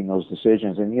and making those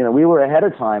decisions. And, we were ahead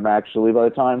of time, actually. By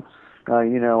the time,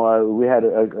 we had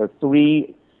a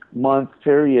 3-month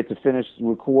period to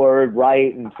record,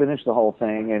 write, and finish the whole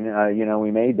thing. And,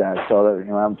 we made that. So,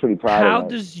 I'm pretty proud of that. How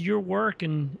does your work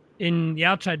in the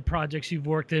outside projects you've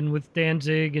worked in with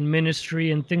Danzig and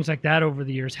Ministry and things like that over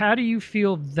the years, how do you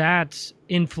feel that's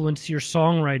influenced your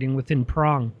songwriting within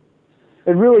Prong?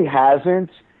 It really hasn't.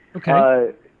 Okay.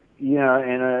 I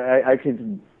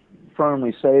can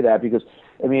firmly say that because,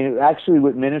 actually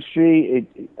with Ministry,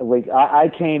 I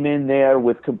came in there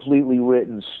with completely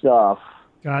written stuff.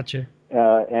 Gotcha.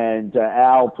 And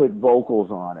Al put vocals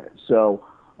on it. So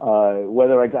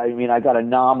whether I got a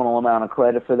nominal amount of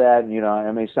credit for that, and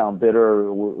I may sound bitter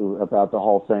about the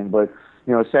whole thing, but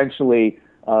essentially,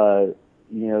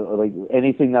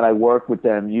 anything that I worked with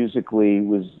them musically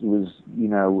was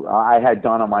I had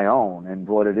done on my own and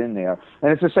brought it in there.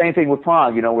 And it's the same thing with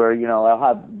Prong, where I'll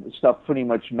have stuff pretty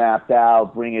much mapped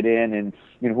out, bring it in, and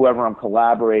whoever I'm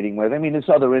collaborating with. There's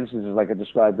other instances like I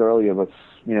described earlier, but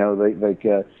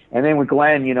and then with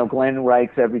Glenn, Glenn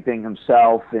writes everything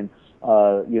himself and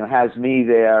has me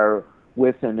there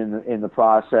with him in the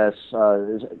process.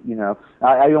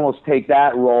 I almost take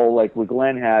that role like what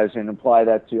Glenn has and apply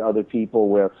that to other people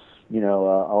where,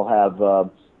 I'll have,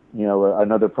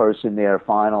 another person there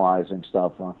finalizing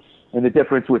stuff. And the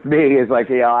difference with me is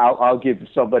I'll give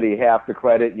somebody half the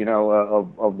credit,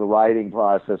 of the writing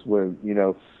process where,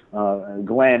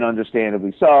 Glenn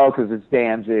understandably so, because it's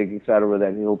Danzig, et cetera,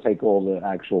 that he'll take all the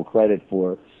actual credit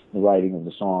for the writing of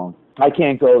the song. I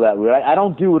can't go that way. I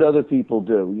don't do what other people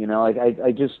do.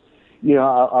 I just,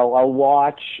 I'll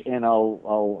watch and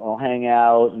I'll hang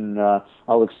out and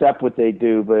I'll accept what they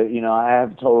do. But I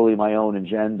have totally my own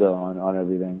agenda on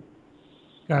everything.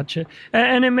 Gotcha.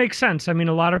 And it makes sense. A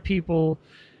lot of people,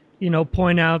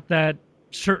 point out that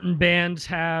certain bands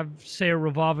have, say, a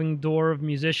revolving door of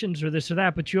musicians or this or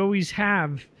that, but you always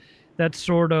have that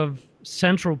sort of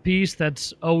central piece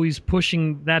that's always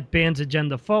pushing that band's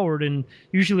agenda forward and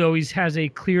usually always has a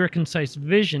clear, concise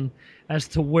vision as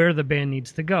to where the band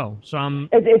needs to go. So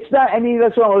it's not,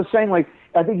 that's what I was saying.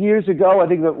 I think years ago, I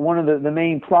think that one of the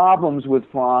main problems with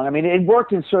Prong, it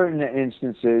worked in certain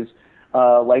instances,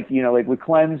 like with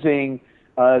Cleansing,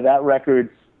 that record,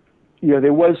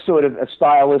 there was sort of a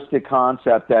stylistic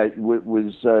concept that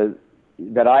was,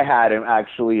 that I had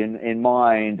actually in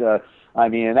mind,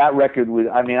 and that record was,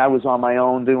 I was on my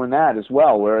own doing that as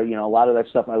well, where, a lot of that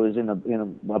stuff I was in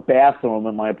a bathroom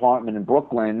in my apartment in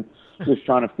Brooklyn, just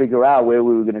trying to figure out where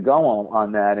we were going to go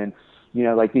on that. And,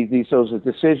 those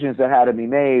decisions that had to be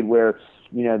made where,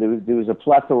 there was a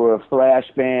plethora of thrash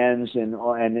bands and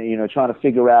trying to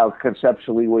figure out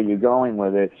conceptually where you're going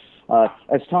with it.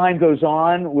 As time goes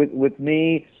on with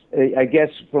me, I guess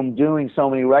from doing so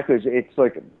many records,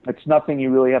 it's nothing you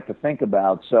really have to think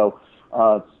about. So,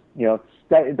 I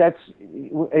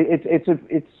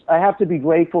have to be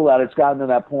grateful that it's gotten to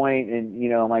that point in,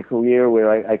 my career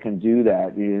where I can do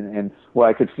that and where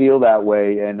I could feel that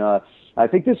way. And, I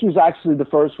think this was actually the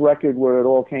first record where it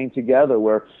all came together,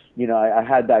 where, I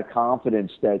had that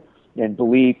confidence and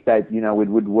belief that, it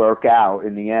would work out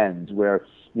in the end, where,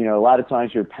 a lot of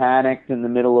times you're panicked in the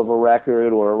middle of a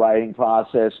record or a writing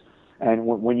process. And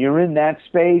when you're in that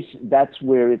space, that's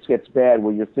where it gets bad,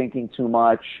 where you're thinking too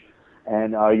much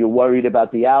and you're worried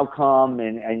about the outcome,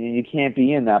 and you can't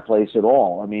be in that place at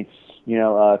all. I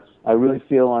really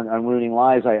feel on Ruining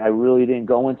Lies, I really didn't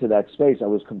go into that space. I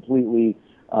was completely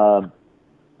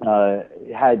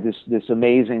had this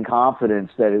amazing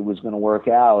confidence that it was going to work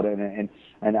out, and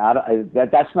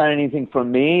that's not anything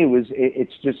from me.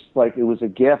 It's just like it was a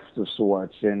gift of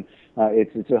sorts, and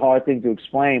it's a hard thing to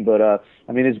explain. But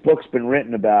this book's been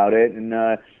written about it, and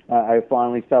I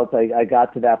finally felt I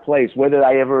got to that place. Whether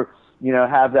I ever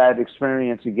have that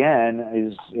experience again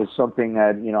is something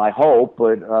that I hope,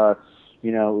 but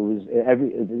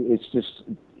it's just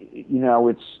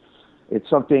it's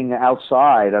something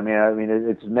outside.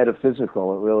 It's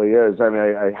metaphysical. It really is.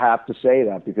 I have to say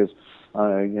that because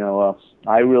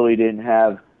I really didn't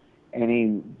have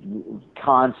any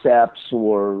concepts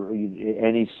or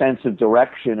any sense of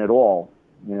direction at all.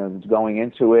 Going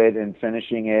into it and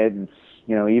finishing it, and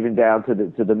even down to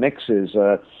the mixes.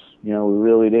 We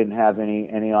really didn't have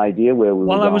any idea where we were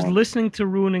going. While I was listening to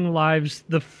Ruining Lives,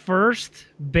 the first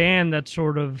band that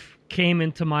sort of came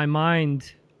into my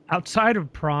mind outside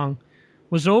of Prong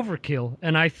was Overkill.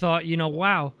 And I thought,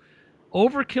 wow,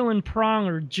 Overkill and Prong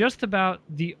are just about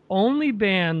the only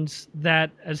bands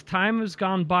that, as time has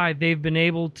gone by, they've been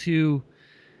able to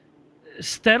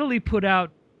steadily put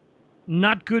out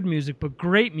not good music, but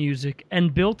great music,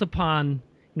 and built upon,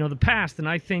 the past. And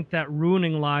I think that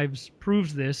Ruining Lives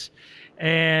proves this.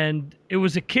 And it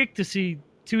was a kick to see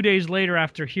 2 days later,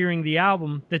 after hearing the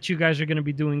album, that you guys are going to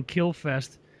be doing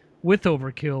Killfest with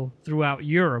Overkill throughout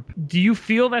Europe. Do you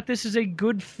feel that this is a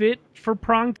good fit for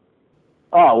Prong?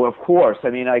 Oh, of course. I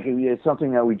mean, it's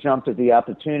something that we jumped at the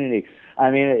opportunity.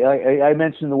 I mean, I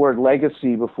mentioned the word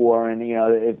legacy before, and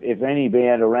if any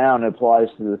band around applies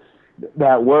to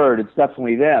that word, it's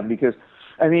definitely them. Because,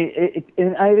 I mean,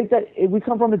 and I think that we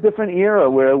come from a different era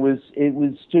where it was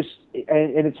just,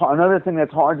 and it's another thing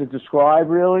that's hard to describe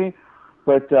really,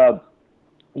 but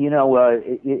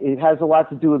it has a lot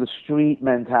to do with the street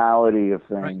mentality of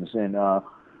things, right. And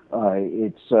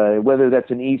it's whether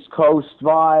that's an East Coast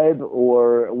vibe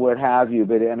or what have you,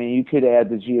 but I mean, you could add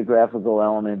the geographical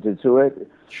element into it,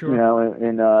 sure.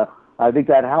 And I think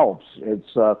that helps.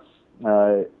 It's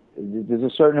there's a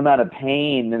certain amount of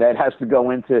pain that has to go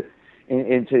into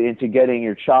getting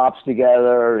your chops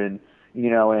together and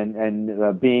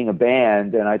being a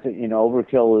band, and I think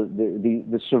Overkill,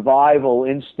 the survival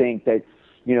instinct that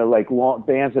like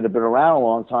bands that have been around a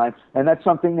long time, and that's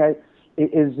something that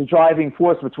is the driving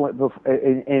force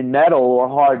in metal or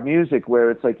hard music, where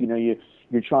it's like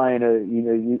you're trying to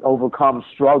you overcome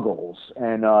struggles,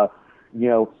 and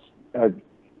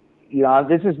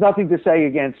this is nothing to say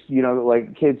against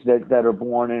like kids that are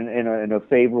born in a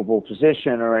favorable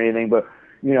position or anything, but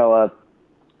there's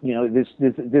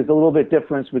a little bit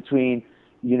difference between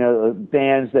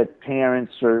bands that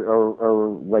parents are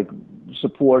like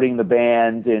supporting the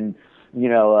band and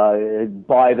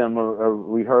buy them a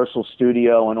rehearsal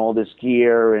studio and all this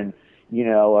gear, and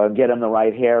get them the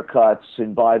right haircuts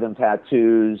and buy them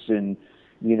tattoos, and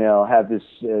have this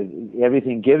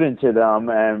everything given to them,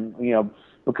 and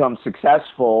become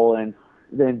successful, and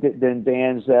then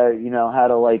bands that how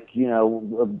to like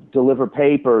deliver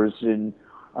papers and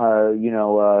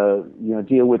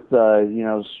deal with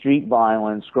street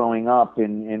violence growing up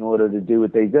in order to do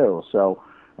what they do. So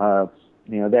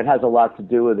that has a lot to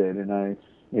do with it, and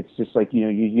it's just like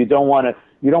you don't want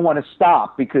to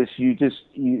stop, because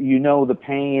you know the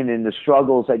pain and the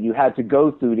struggles that you had to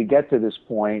go through to get to this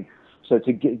point. So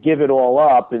to give it all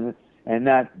up and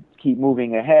not keep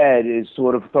moving ahead is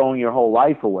sort of throwing your whole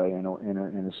life away in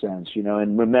a sense,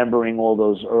 and remembering all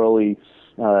those early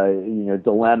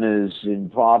dilemmas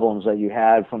and problems that you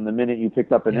had from the minute you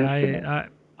picked up an instrument.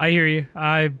 I hear you.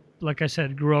 Like I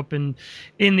said, grew up in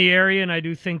the area, and I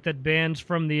do think that bands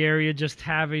from the area just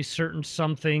have a certain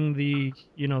something, the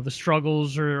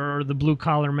struggles or the blue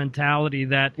collar mentality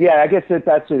that. Yeah, I guess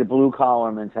that's the blue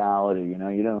collar mentality.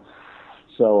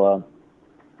 So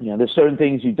there's certain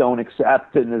things you don't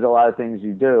accept, and there's a lot of things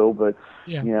you do. But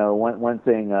one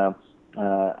thing.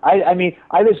 I mean,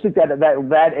 I just think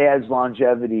that adds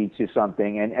longevity to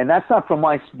something, and that's not from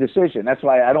my decision. That's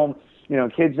why I don't.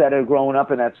 Kids that are growing up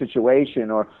in that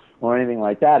situation or anything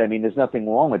like that. I mean, there's nothing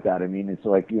wrong with that. I mean, it's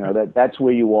like that's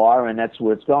where you are and that's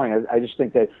where it's going. I just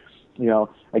think that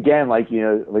again, like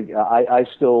I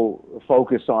still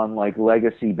focus on like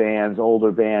legacy bands,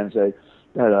 older bands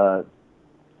that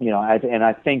and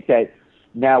I think that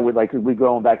now with like we're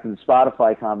going back to the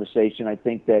Spotify conversation, I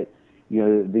think that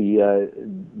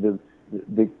the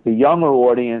younger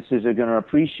audiences are going to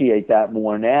appreciate that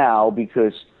more now,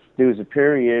 because there was a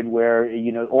period where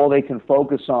all they can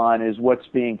focus on is what's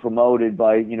being promoted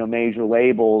by major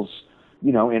labels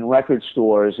in record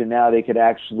stores, and now they could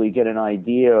actually get an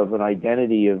idea of an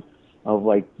identity of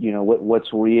like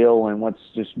what's real and what's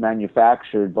just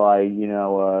manufactured by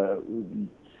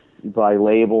by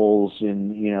labels,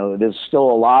 and there's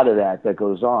still a lot of that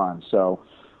goes on. So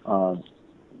and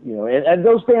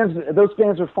those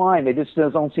bands are fine. They just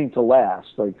don't seem to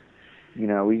last. Like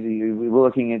we're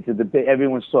looking into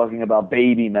everyone's talking about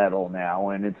baby metal now,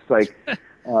 and it's like,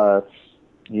 I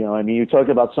mean, you're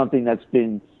talking about something that's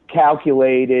been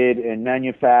calculated and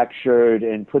manufactured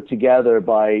and put together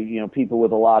by, people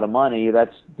with a lot of money.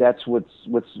 That's what's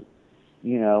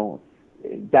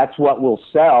that's what will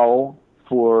sell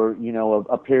for,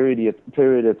 a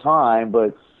period of time,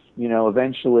 but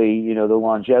eventually, the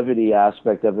longevity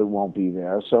aspect of it won't be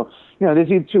there. So,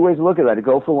 there's two ways to look at it.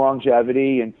 Go for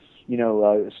longevity and,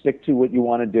 stick to what you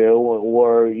want to do,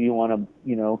 or you want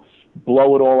to,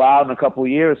 blow it all out in a couple of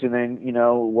years and then,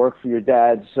 work for your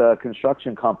dad's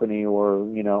construction company or,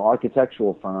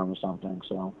 architectural firm or something.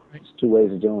 So it's two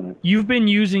ways of doing it. You've been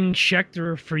using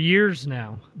Schecter for years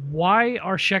now. Why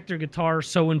are Schecter guitars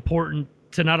so important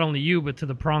to not only you, but to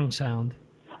the Prong sound?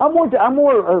 I'm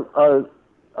more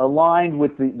aligned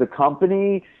with the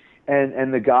company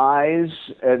and the guys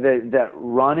that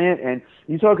run it. And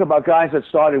you talk about guys that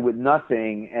started with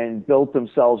nothing and built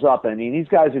themselves up. I mean, these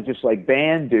guys are just like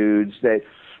band dudes that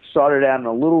started out in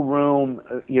a little room,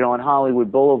 on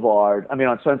Hollywood Boulevard. I mean,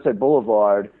 on Sunset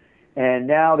Boulevard, and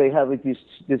now they have like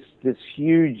this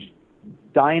huge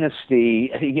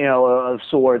dynasty, of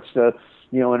sorts,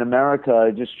 in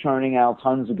America, just churning out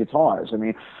tons of guitars. I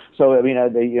mean, so I mean,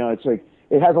 it's like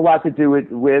it has a lot to do with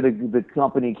where the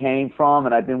company came from,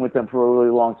 and I've been with them for a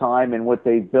really long time and what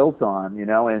they've built on,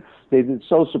 and they've been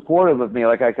so supportive of me.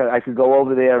 Like I could go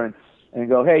over there and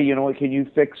go, hey, you know what, can you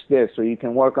fix this, or you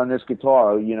can work on this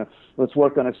guitar, or, let's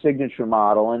work on a signature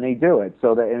model, and they do it.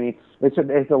 So that, I mean,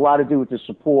 it's a lot to do with the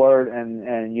support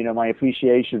and my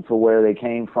appreciation for where they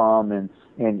came from, and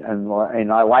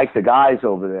I like the guys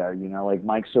over there, like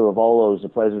Mike Ciravolo is the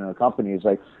president of the company. He's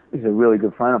a really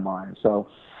good friend of mine. So,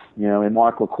 and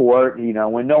Mark LaCourte,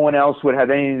 when no one else would have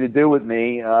anything to do with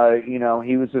me,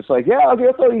 he was just like, yeah, I'll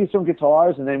throw you some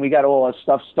guitars, and then we got all our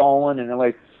stuff stolen,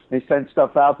 and they send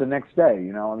stuff out the next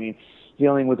day, I mean,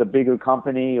 dealing with a bigger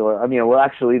company,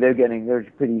 actually they're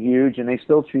pretty huge, and they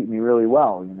still treat me really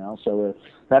well, so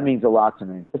that means a lot to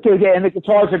me. But yeah, and the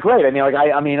guitars are great. I mean,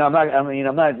 I'm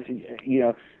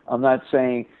not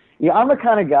saying, I'm the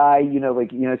kind of guy,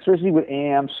 especially with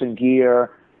amps and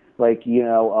gear,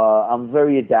 I'm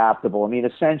very adaptable. I mean,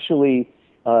 essentially,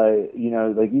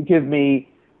 you give me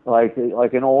like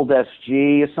an old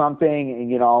SG or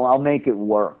something, and I'll make it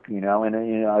work, and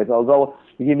I'll go.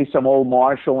 You give me some old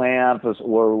Marshall amp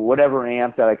or whatever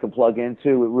amp that I can plug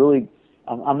into. It really,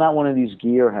 I'm not one of these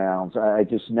gear hounds. I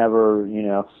just never,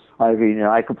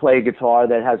 I could play a guitar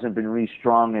that hasn't been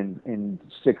restrung in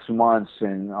 6 months,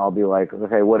 and I'll be like,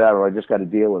 okay, whatever. I just got to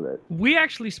deal with it. We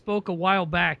actually spoke a while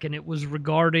back, and it was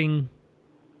regarding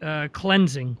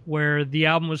Cleansing, where the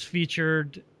album was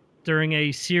featured during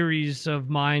a series of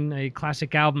mine, a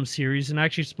classic album series, and I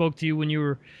actually spoke to you when you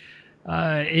were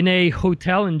in a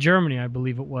hotel in Germany, I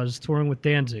believe it was, touring with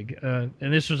Danzig. And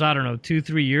this was,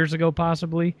 2-3 years ago,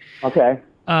 possibly. Okay.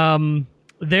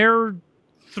 There are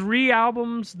 3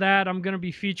 albums that I'm going to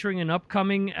be featuring in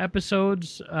upcoming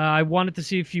episodes. I wanted to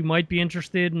see if you might be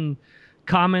interested in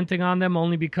commenting on them,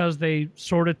 only because they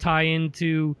sort of tie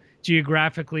into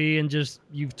geographically and just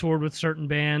you've toured with certain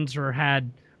bands or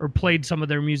played some of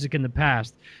their music in the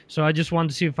past. So I just wanted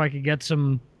to see if I could get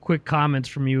some quick comments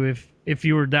from you if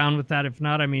you were down with that. If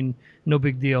not, I mean, no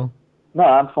big deal. No,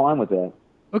 I'm fine with that.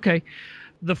 Okay.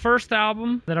 The first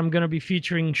album that I'm going to be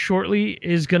featuring shortly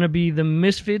is going to be the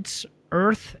Misfits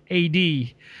Earth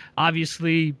AD.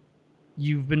 Obviously,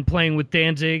 you've been playing with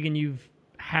Danzig and you've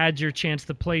had your chance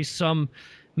to play some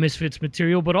Misfits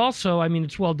material, but also, I mean,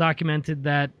 it's well documented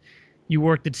that you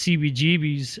worked at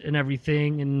CBGB's and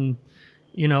everything, and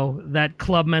that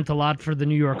club meant a lot for the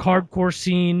New York hardcore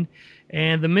scene,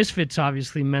 and the Misfits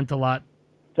obviously meant a lot.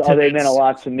 Oh, they meant a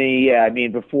lot to me, yeah. I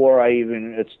mean, before I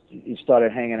even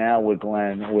started hanging out with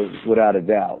Glenn, without a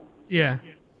doubt. Yeah.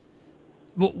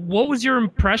 What was your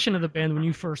impression of the band when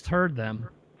you first heard them?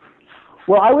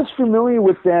 Well, I was familiar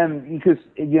with them because,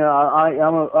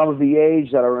 I'm of the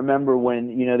age that I remember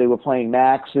when, they were playing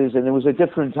Max's, and there was a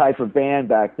different type of band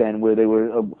back then where they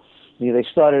were, they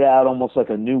started out almost like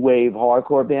a new wave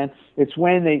hardcore band. It's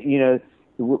when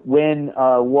when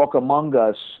Walk Among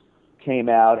Us came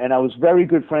out, and I was very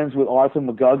good friends with Arthur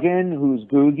McGugan, who's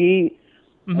Googie,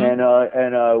 mm-hmm.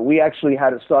 and we actually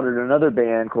had started another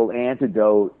band called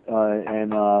Antidote,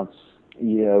 and I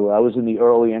was in the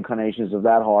early incarnations of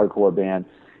that hardcore band,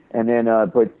 and then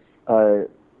but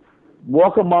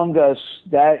Walk Among Us,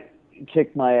 that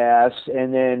kicked my ass,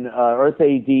 and then Earth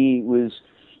AD was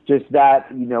just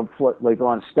that, like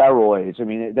on steroids. I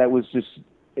mean, that was just,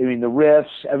 the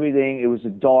riffs, everything. It was a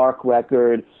dark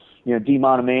record.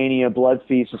 Demonomania, Blood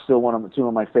Feast is still two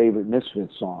of my favorite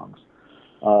Misfits songs.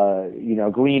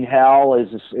 Green Hell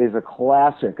is a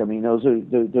classic. I mean, those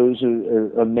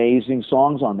are amazing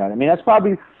songs on that. I mean, that's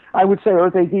probably, I would say,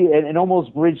 Earth AD, and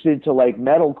almost bridged into like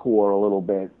metalcore a little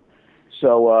bit.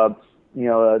 So,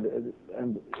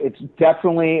 it's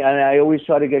definitely, and I always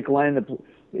try to get Glenn to,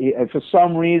 for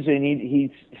some reason,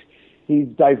 he's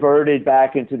diverted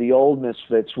back into the old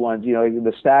Misfits ones,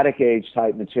 the Static Age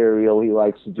type material he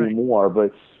likes to do more,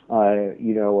 but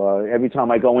every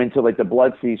time I go into like the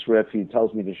Blood Feast riff, he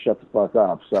tells me to shut the fuck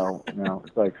up. So,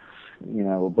 it's like,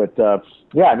 but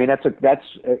yeah, I mean, that's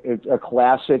a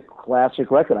classic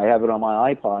record. I have it on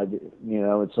my iPod.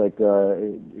 It's like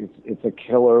it's a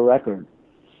killer record.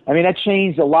 I mean, that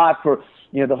changed a lot for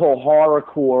the whole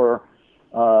horrorcore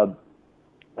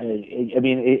I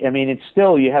mean, it's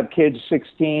still, you have kids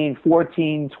 16,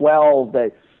 14, 12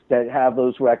 that have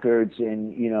those records,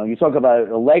 and you talk about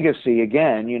a legacy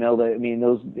again.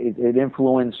 It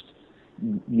influenced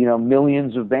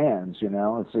millions of bands.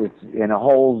 It's in a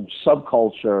whole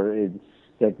subculture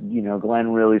that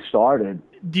Glenn really started.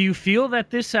 Do you feel that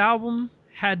this album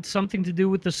had something to do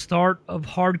with the start of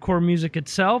hardcore music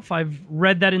itself? I've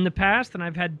read that in the past, and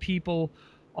I've had people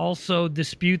also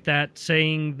dispute that,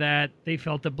 saying that they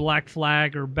felt that Black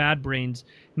Flag or Bad Brains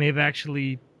may have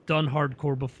actually done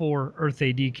hardcore before Earth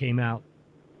AD came out.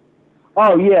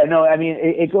 Oh, yeah, no, I mean,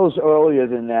 it goes earlier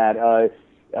than that.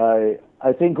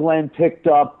 I think Glenn picked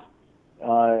up,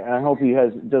 and I hope he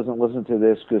doesn't listen to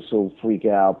this because he'll freak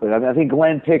out, but I think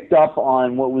Glenn picked up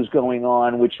on what was going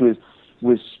on, which was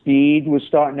speed was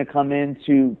starting to come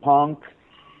into punk,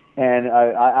 and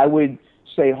I would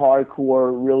say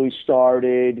hardcore really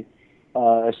started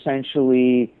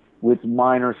essentially with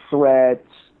Minor Threat,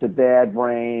 the Bad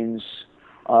Brains,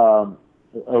 a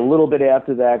little bit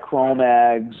after that,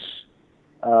 Cro-Mags,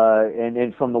 and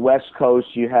then from the West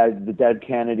Coast you had the Dead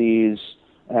Kennedys,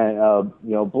 and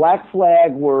Black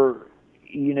Flag were,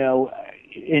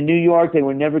 in New York they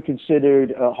were never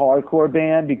considered a hardcore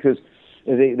band because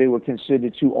they were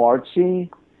considered too artsy.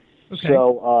 Okay.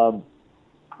 So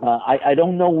I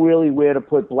don't know really where to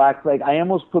put Black Flag. I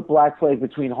almost put Black Flag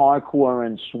between hardcore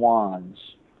and Swans.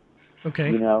 Okay.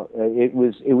 It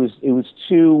was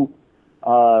too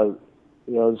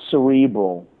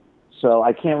cerebral. So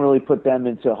I can't really put them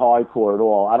into hardcore at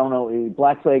all. I don't know.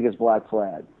 Black Flag is Black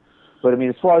Flag. But I mean,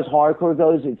 as far as hardcore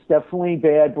goes, it's definitely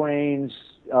Bad Brains,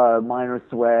 Minor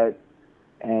Threat,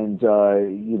 and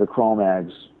the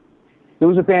Cro-Mags. There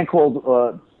was a band called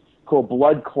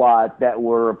Blood Clot that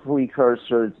were a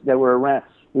precursor, that were around.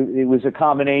 It was a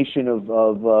combination of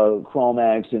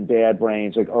Cro-Mags and Bad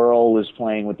Brains. Like Earl was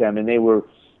playing with them, and they were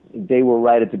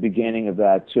right at the beginning of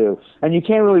that too. And you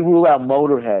can't really rule out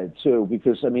Motorhead too,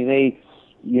 because I mean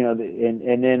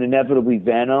and then inevitably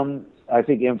Venom, I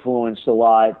think, influenced a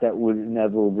lot that would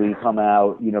inevitably come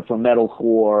out, from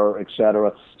metalcore,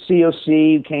 etc.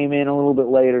 COC came in a little bit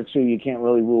later too. You can't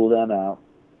really rule them out.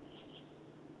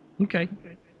 Okay,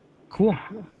 cool.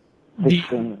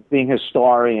 Being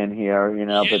historian here,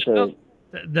 but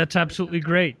that's absolutely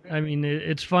great. I mean,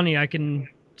 it's funny. I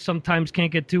sometimes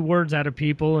can't get two words out of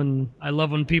people, and I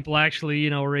love when people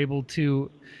actually, are able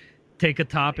to take a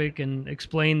topic and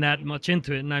explain that much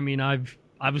into it. And I mean, I've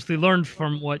obviously learned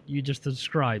from what you just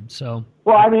described. So,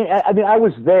 well, I mean, I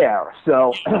was there,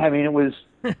 so I mean, it was.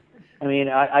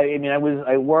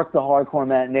 I worked the hardcore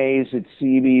matinees at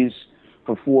CB's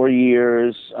for 4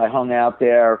 years. I hung out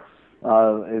there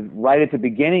right at the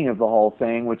beginning of the whole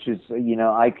thing, which is,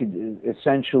 I could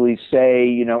essentially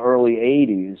say, early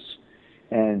 80s.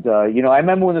 And, I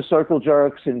remember when the Circle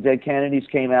Jerks and Dead Kennedys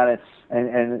came out,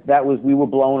 and that was, we were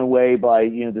blown away by,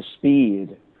 the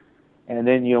speed. And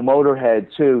then,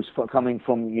 Motorhead, too, coming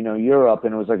from, Europe,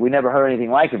 and it was like, we never heard anything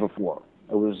like it before.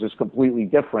 It was just completely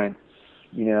different,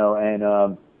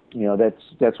 and,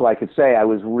 that's why I could say I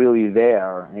was really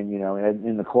there, and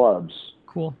in the clubs.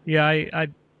 Cool. Yeah, I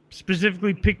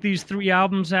specifically picked these 3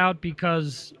 albums out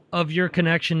because of your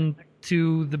connection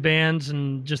to the bands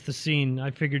and just the scene.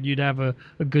 I figured you'd have a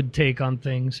good take on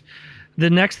things. The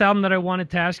next album that I wanted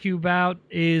to ask you about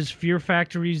is Fear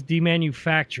Factory's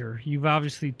Demanufacture. You've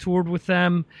obviously toured with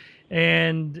them,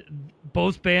 and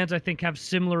both bands I think have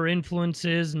similar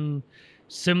influences and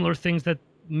similar things that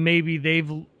maybe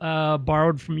they've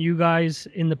borrowed from you guys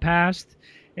in the past,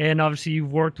 and obviously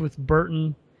you've worked with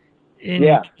Burton in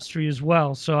industry as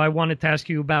well. So I wanted to ask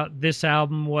you about this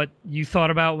album, what you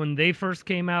thought about when they first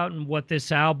came out, and what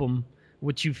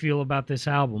you feel about this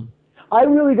album. I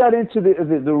really got into the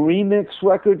remix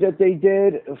record that they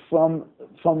did from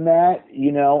that,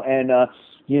 and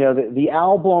the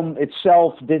album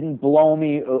itself didn't blow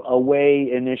me away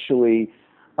initially.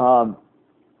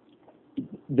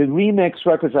 The remix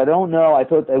records, I don't know. I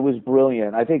thought it was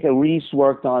brilliant. I think Reese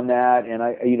worked on that, and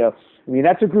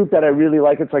that's a group that I really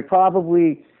like. It's like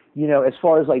probably, as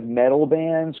far as like metal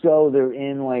bands go, they're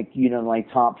in like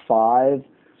top 5.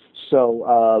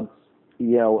 So,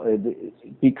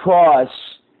 because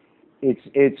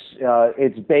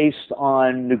it's based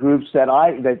on the groups that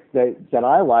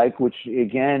I like, which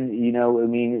again,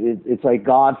 it's like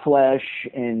Godflesh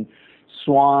and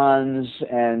Swans,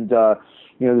 and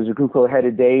there's a group called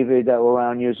Headed David that were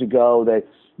around years ago that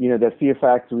that Fear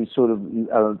Factory sort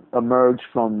of emerged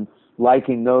from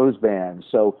liking those bands.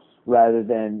 So rather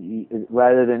than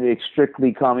it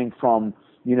strictly coming from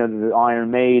the Iron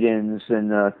Maidens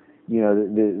and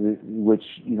which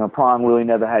prong really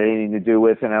never had anything to do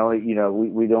with, and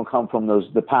we don't come from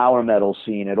the power metal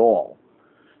scene at all.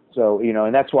 So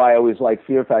and that's why I always like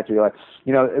Fear Factory. Like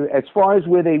as far as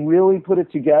where they really put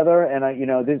it together, and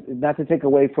not to take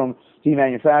away from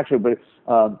Demanufactured, but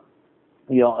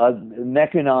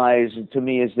Mechanized to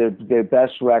me is their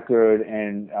best record,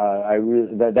 and I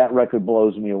really that record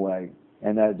blows me away,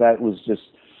 and that was just.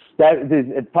 That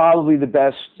is probably the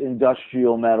best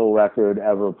industrial metal record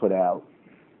ever put out.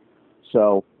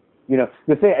 So,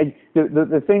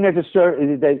 the thing that disturbed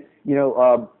is that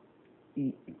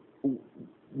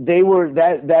they were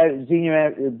that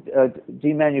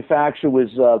Demanufactured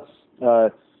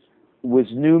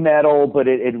was new metal, but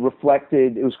it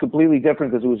reflected. It was completely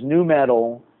different because it was new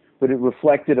metal, but it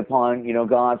reflected upon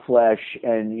Godflesh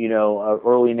and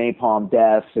early Napalm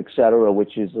Death, etc.,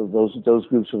 which is those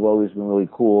groups have always been really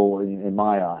cool in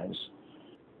my eyes.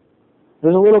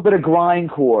 There's a little bit of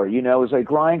grindcore, it's like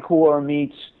grindcore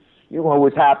meets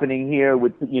what's happening here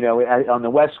with on the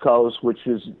West Coast, which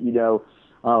is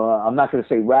I'm not going to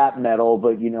say rap metal,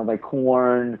 but like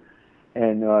Korn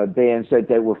and bands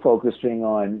that were focusing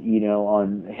on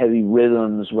on heavy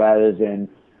rhythms rather than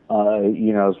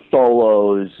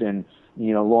solos and,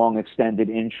 long extended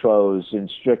intros and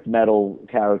strict metal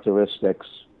characteristics.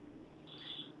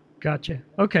 Gotcha.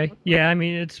 Okay. Yeah, I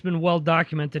mean, it's been well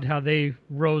documented how they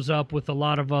rose up with a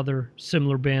lot of other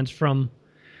similar bands from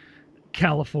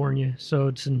California. So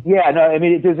it's yeah, no, I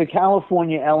mean, there's a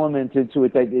California element to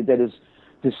it that is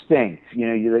distinct,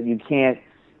 that you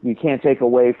can't take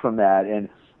away from that. And,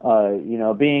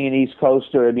 being an East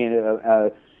Coaster, I mean,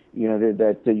 that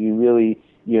you really,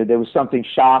 there was something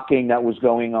shocking that was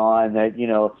going on that,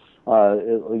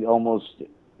 almost,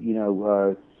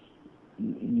 that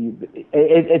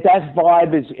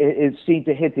vibe it seemed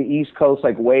to hit the East Coast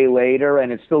like way later,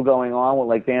 and it's still going on with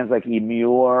like bands like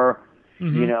Emmure,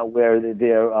 where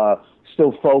they're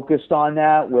still focused on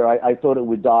that, where I thought it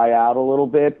would die out a little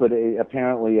bit, but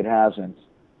apparently it hasn't.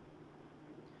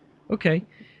 Okay.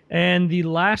 And the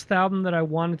last album that I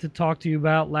wanted to talk to you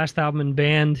about, last album and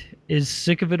band, is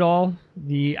Sick of It All.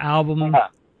 The album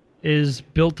is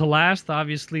built to last.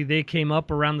 Obviously, they came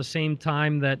up around the same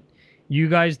time that you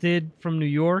guys did from New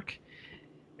York.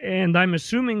 And I'm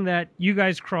assuming that you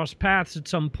guys crossed paths at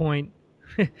some point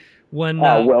when...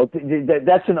 well,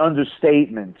 that's an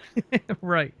understatement.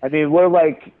 Right. I mean, we're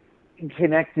like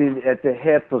connected at the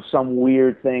hip of some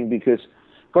weird thing because...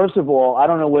 First of all, I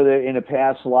don't know whether in a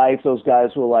past life those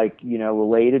guys were like,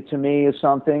 related to me or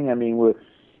something. I mean,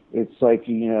 it's like,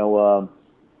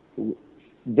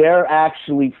 they're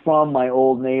actually from my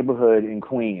old neighborhood in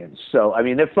Queens. So, I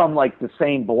mean, they're from like the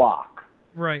same block.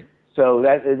 Right. So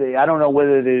that I don't know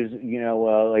whether there's,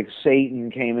 like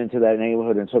Satan came into that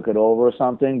neighborhood and took it over or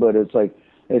something, but it's like,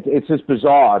 it's just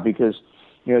bizarre because,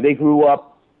 they grew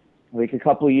up like a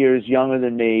couple of years younger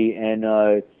than me and,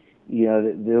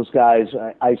 those guys,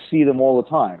 I see them all the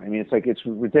time. I mean, it's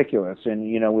ridiculous. And,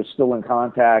 we're still in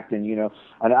contact and,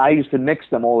 and I used to mix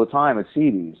them all the time at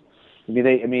CDs. We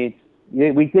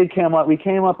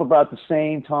came up about the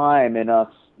same time. And,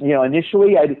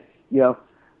 initially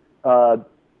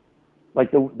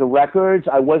like the records,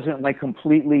 I wasn't like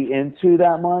completely into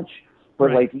that much.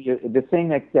 But right. Like the thing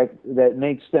that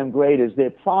makes them great is they're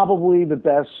probably the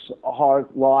best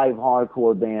live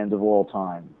hardcore band of all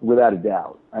time, without a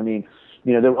doubt. I mean,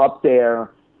 they're up there.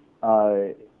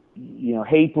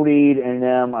 Hatebreed and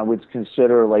them, I would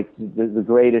consider like the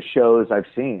greatest shows I've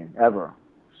seen ever.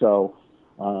 So,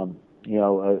 I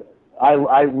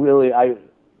really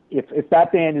if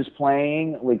that band is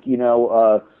playing, like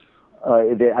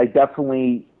I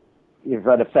definitely, if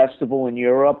at a festival in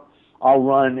Europe, I'll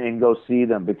run and go see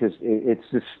them because it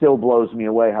still blows me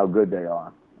away how good they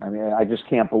are. I mean, I just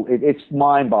can't believe it's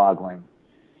mind-boggling.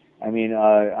 I mean,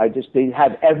 they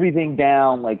have everything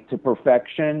down like to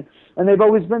perfection, and they've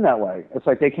always been that way. It's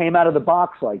like they came out of the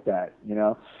box like that,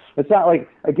 It's not like,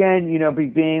 again,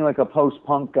 being like a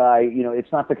post-punk guy,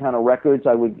 it's not the kind of records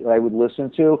I would listen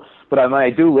to, but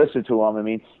I do listen to them. I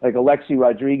mean, like Alexi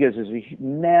Rodriguez is a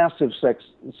massive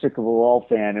Sick of It All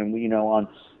fan, and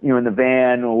in the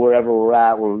van or wherever we're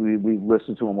at, where we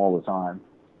listen to him all the time.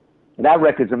 And that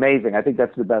record's amazing. I think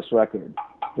that's the best record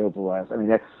built to last. I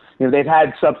mean, they've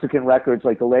had subsequent records,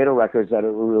 like the later records, that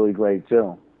are really great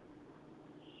too.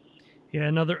 Yeah,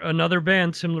 another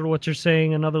band similar to what you're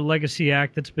saying, another legacy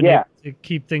act that's been able to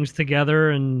keep things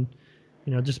together and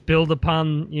just build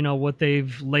upon what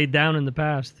they've laid down in the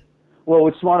past. Well,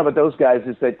 what's smart about those guys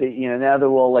is that they, now they're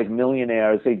all like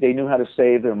millionaires. They knew how to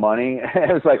save their money.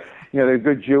 It was like they're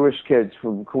good Jewish kids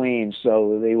from Queens,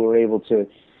 so they were able to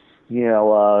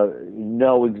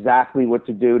know exactly what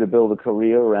to do to build a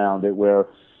career around it, where,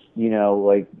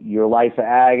 like your Life of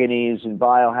Agonies and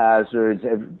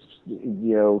Biohazards,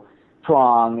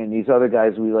 Prong and these other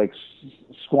guys, we like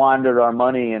squandered our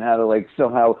money and had to like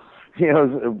somehow,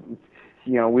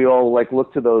 we all like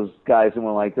looked to those guys and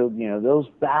were like, those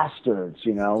bastards,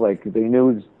 like they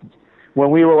knew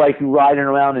when we were like riding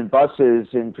around in buses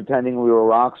and pretending we were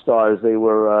rock stars, they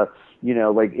were,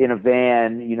 like in a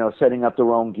van, setting up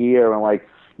their own gear and like,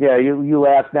 yeah, you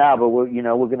laugh now, but we're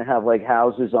going to have like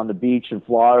houses on the beach in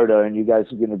Florida and you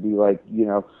guys are going to be like,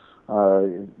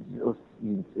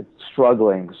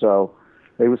 struggling. So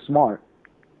they were smart.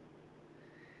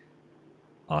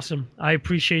 Awesome. I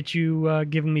appreciate you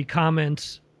giving me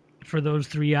comments for those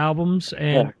 3 albums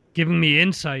and giving me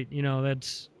insight.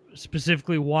 That's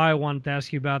specifically why I wanted to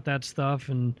ask you about that stuff.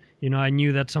 And, I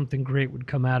knew that something great would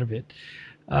come out of it.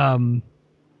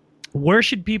 Where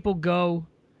should people go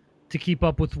to keep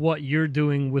up with what you're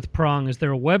doing with Prong? Is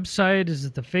there a website? Is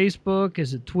it the Facebook?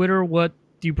 Is it Twitter? What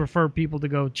do you prefer people to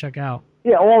go check out?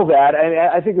 Yeah, all that.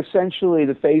 I think essentially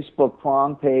the Facebook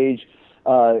Prong page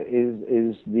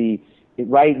is the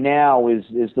right now is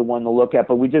the one to look at.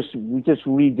 But we just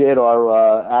redid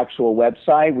our actual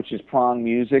website, which is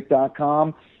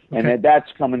prongmusic.com, and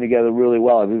that's coming together really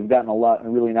well. We've gotten a lot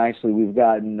really nicely. We've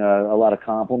gotten a lot of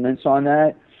compliments on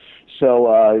that.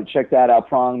 So check that out,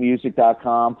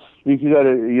 prongmusic.com. You can go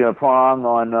to Prong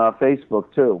on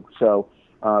Facebook too. So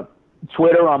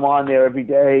Twitter, I'm on there every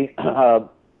day.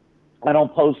 I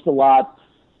don't post a lot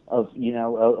of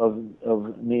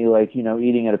me like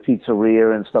eating at a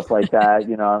pizzeria and stuff like that.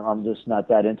 I'm just not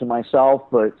that into myself.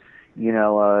 But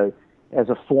as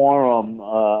a forum,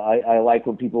 I like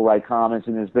when people write comments.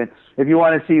 And if you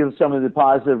want to see some of the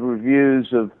positive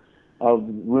reviews of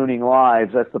ruining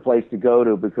lives, that's the place to go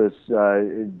to because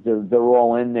they're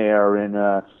all in there. And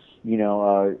I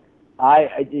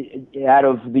out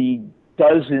of the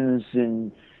dozens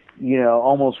and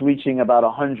almost reaching about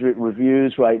 100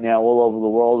 reviews right now all over the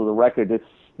world of the record,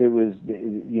 it was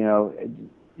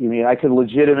I could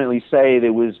legitimately say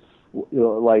there was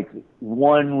like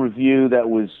one review that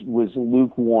was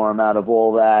lukewarm out of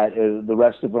all that. The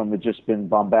rest of them had just been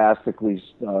bombastically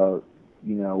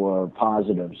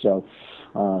positive. So,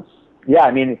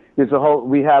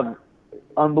 we have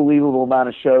unbelievable amount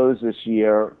of shows this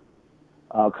year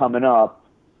coming up,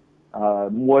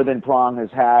 more than Prong has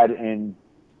had in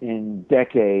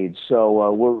decades.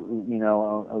 So we're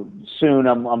soon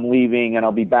I'm leaving and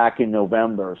I'll be back in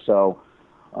November. So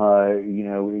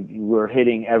we're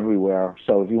hitting everywhere.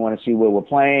 So if you want to see where we're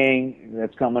playing,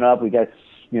 that's coming up. We got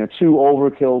 2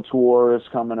 Overkill tours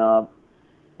coming up.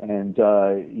 And,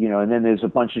 and then there's a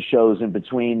bunch of shows in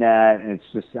between that, and it's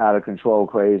just out of control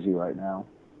crazy right now.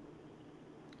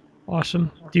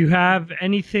 Awesome. Do you have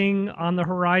anything on the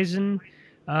horizon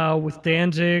with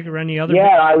Danzig or any other?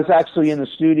 Yeah, I was actually in the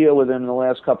studio with him the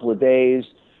last couple of days.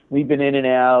 We've been in and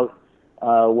out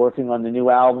working on the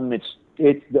new album.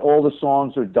 All the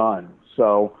songs are done.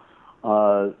 So,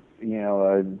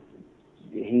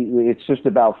 it's just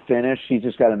about finished. He's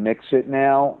just got to mix it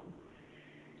now.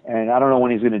 And I don't know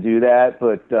when he's going to do that,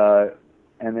 but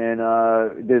and then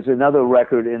there's another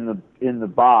record in the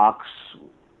box,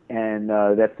 and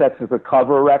that's a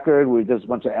cover record where he does a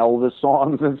bunch of Elvis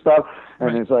songs and stuff.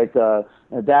 And it's like I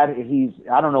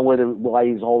don't know why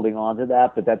he's holding on to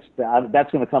that, but that's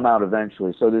going to come out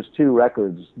eventually. So there's 2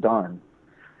 records done.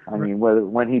 I mean,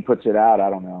 when he puts it out, I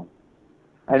don't know.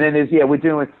 And then we're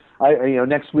doing.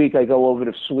 Next week I go over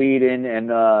to Sweden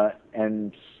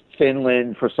and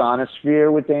Finland for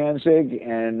Sonosphere with Danzig,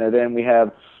 and then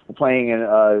we're playing in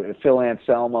Phil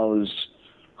Anselmo's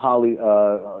haunted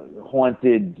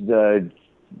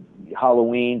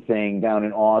Halloween thing down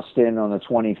in Austin on the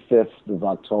 25th of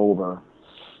October,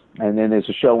 and then there's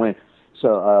a show in.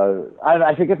 So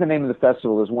I forget the name of the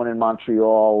festival. There's one in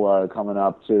Montreal coming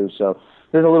up too. So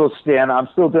there's a little stand. I'm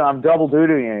double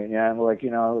dutying it. Yeah,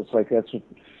 it's like that's.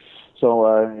 So,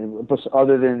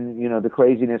 other than the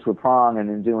craziness with Prong and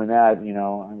then doing that,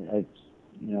 I'm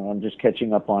just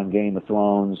catching up on Game of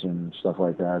Thrones and stuff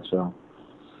like that. So,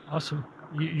 awesome.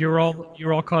 You're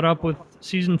all caught up with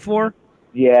season 4?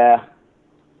 Yeah,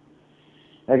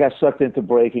 I got sucked into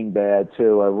Breaking Bad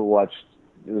too. I was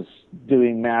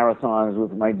doing marathons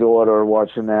with my daughter,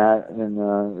 watching that,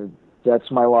 and that's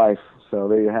my life. So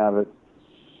there you have it.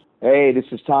 Hey, this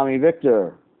is Tommy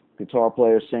Victor, guitar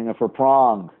player, singer for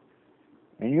Prong.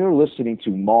 And you're listening to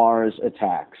Mars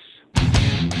Attacks.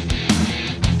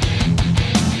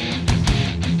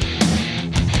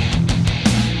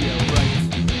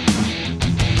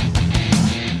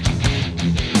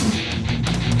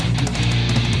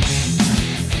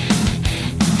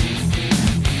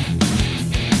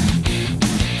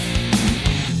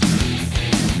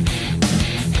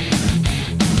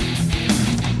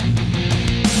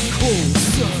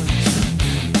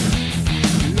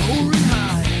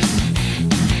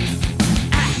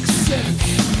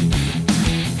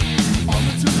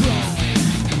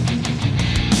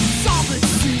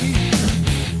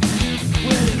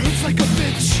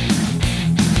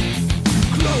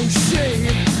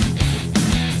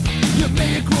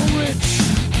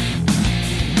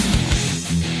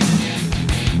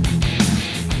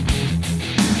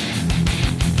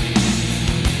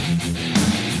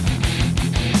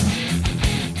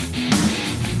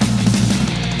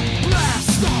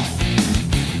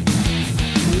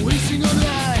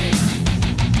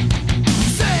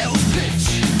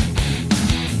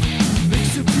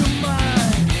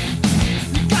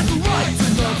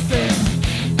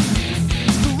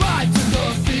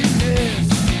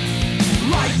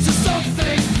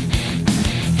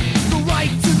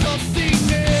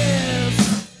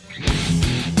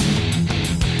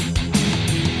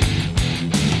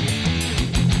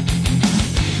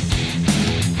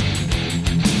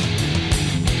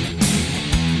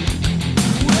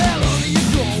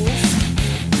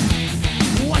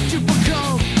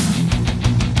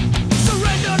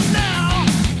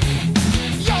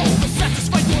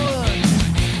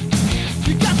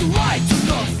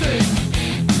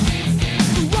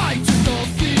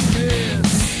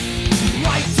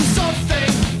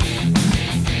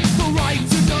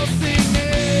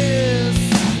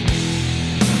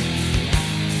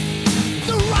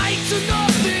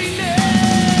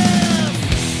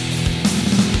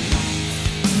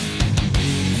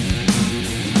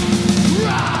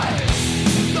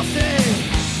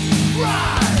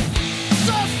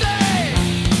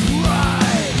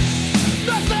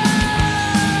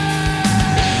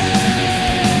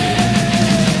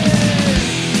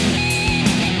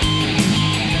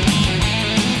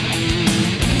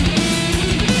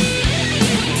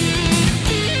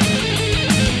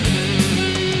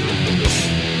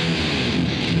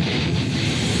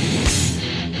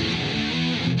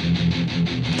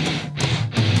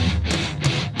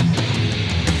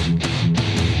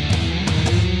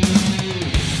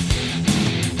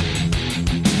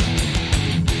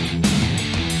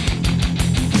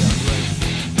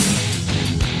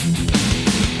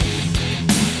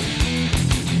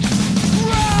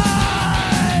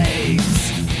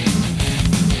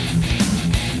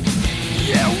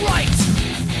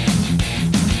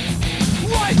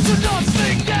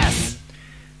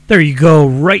 There you go,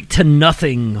 Right to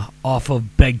Nothing off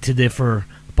of Beg to Differ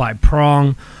by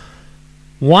Prong.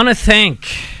 Want to thank,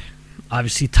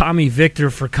 obviously, Tommy Victor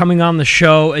for coming on the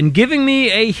show and giving me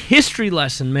a history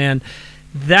lesson, man.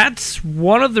 That's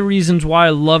one of the reasons why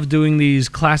I love doing these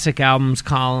classic albums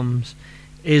columns,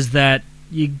 is that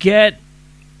you get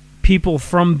people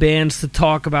from bands to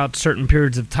talk about certain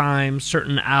periods of time,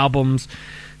 certain albums,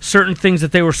 certain things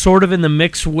that they were sort of in the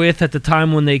mix with at the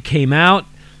time when they came out.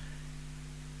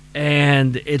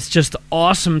 And it's just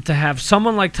awesome to have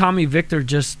someone like Tommy Victor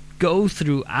just go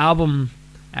through album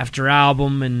after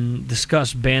album and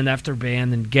discuss band after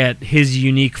band and get his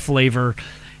unique flavor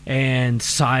and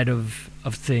side of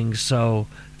things. So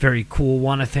very cool.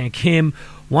 Want to thank him.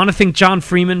 Want to thank John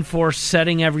Freeman for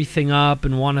setting everything up,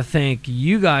 and want to thank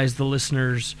you guys, the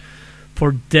listeners,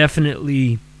 for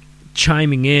definitely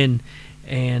chiming in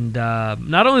and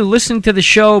not only listening to the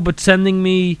show, but sending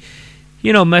me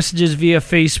messages via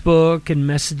Facebook and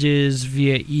messages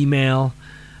via email.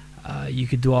 You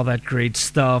could do all that great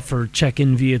stuff, or check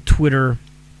in via Twitter.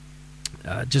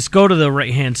 Just go to the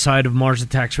right-hand side of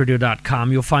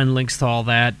MarsAttacksRadio.com. You'll find links to all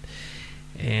that.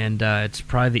 And it's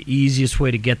probably the easiest way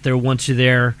to get there once you're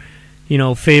there.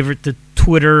 Favorite the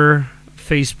Twitter,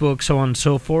 Facebook, so on and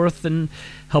so forth, and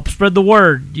help spread the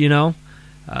word,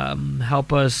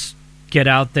 help us get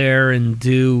out there and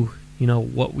do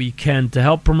what we can to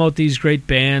help promote these great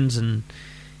bands, and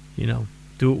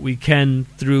do what we can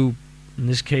through, in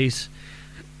this case,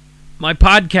 my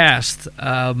podcast.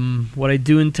 What I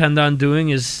do intend on doing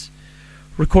is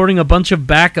recording a bunch of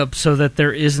backups so that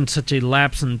there isn't such a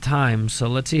lapse in time. So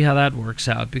let's see how that works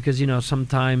out, because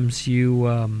sometimes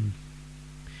you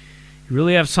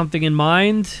really have something in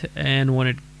mind, and when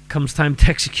it comes time to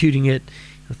executing it,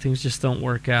 things just don't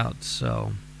work out.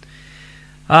 So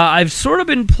I've sort of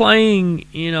been playing,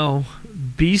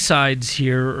 B-sides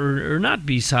here, or not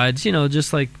B-sides,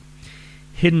 just like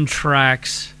hidden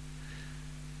tracks.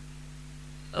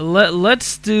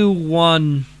 Let's do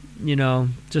one,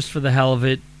 just for the hell of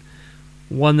it.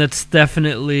 One that's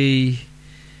definitely,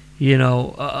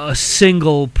 a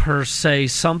single per se.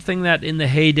 Something that in the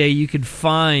heyday you could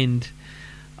find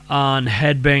on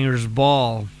Headbangers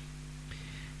Ball.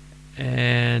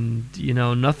 And,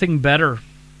 nothing better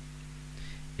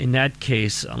in that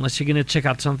case, unless you're going to check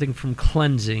out something from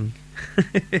Cleansing,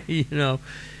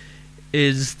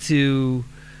 is to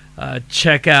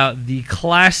check out the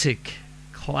classic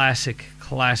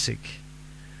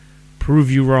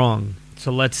Prove You Wrong.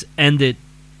 So let's end it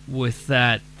with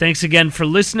that. Thanks again for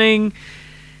listening,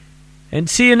 and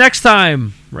see you next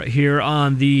time right here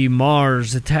on the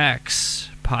Mars Attacks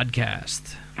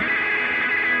podcast.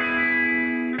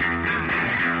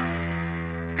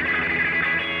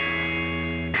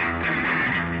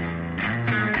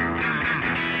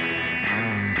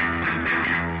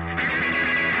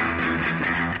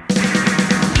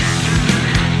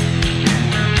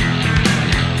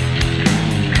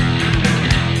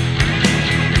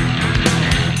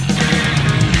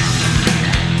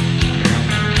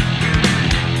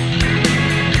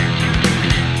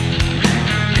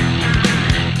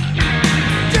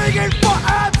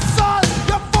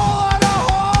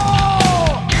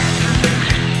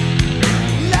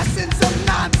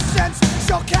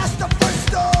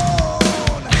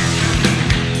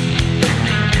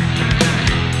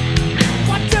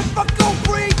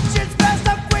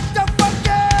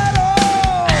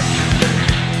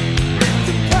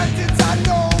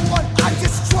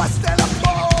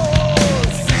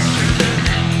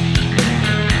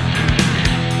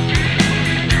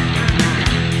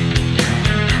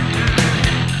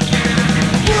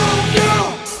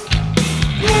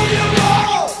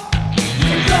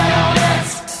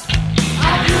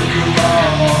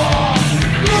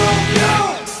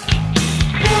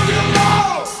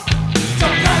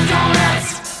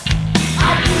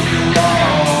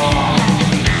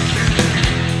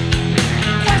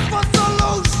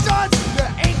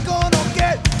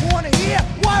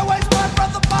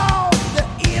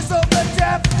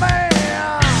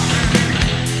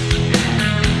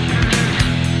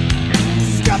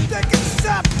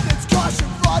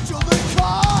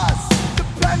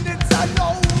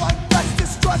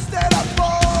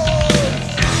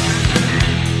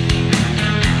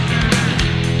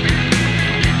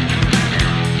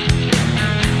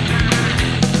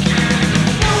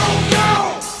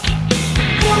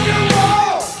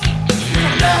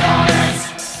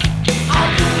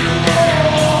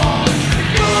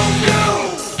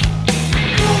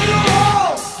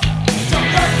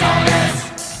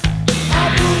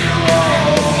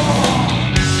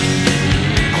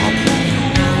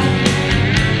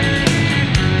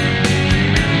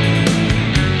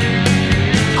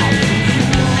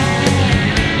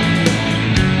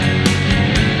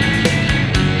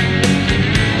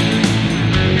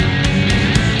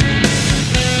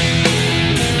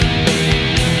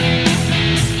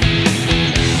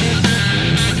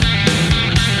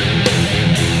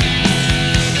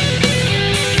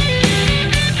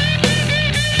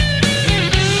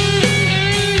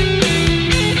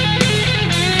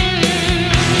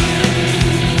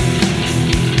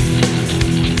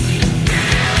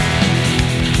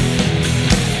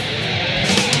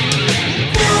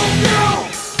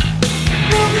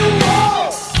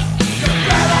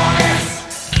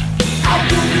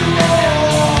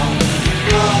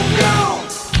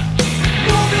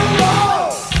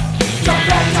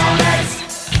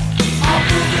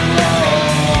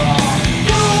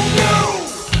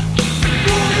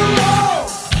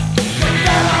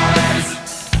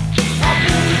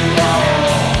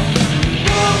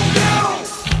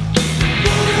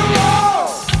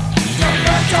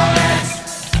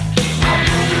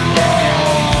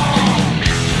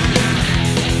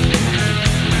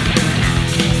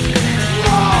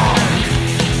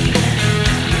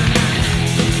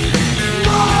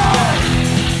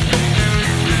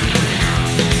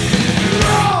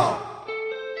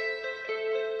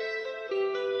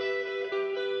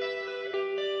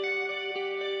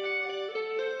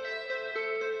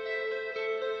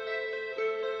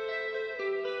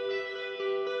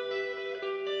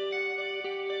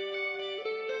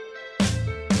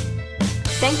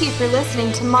 Thank you for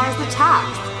listening to Mars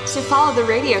Attacks. To follow the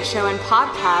radio show and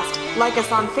podcast, like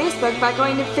us on Facebook by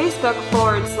going to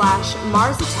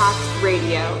Facebook.com/Mars Attacks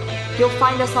Radio. You'll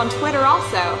find us on Twitter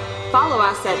also. Follow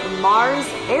us at Mars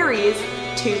Aries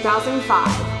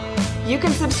 2005. You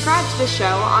can subscribe to the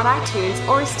show on iTunes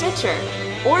or Stitcher,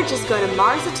 or just go to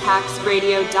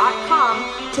MarsAttacksRadio.com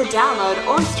to download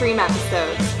or stream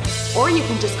episodes. Or you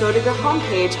can just go to the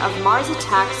homepage of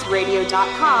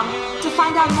MarsAttacksRadio.com to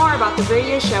find out more about the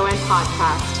radio show and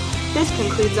podcast. This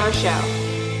concludes our show.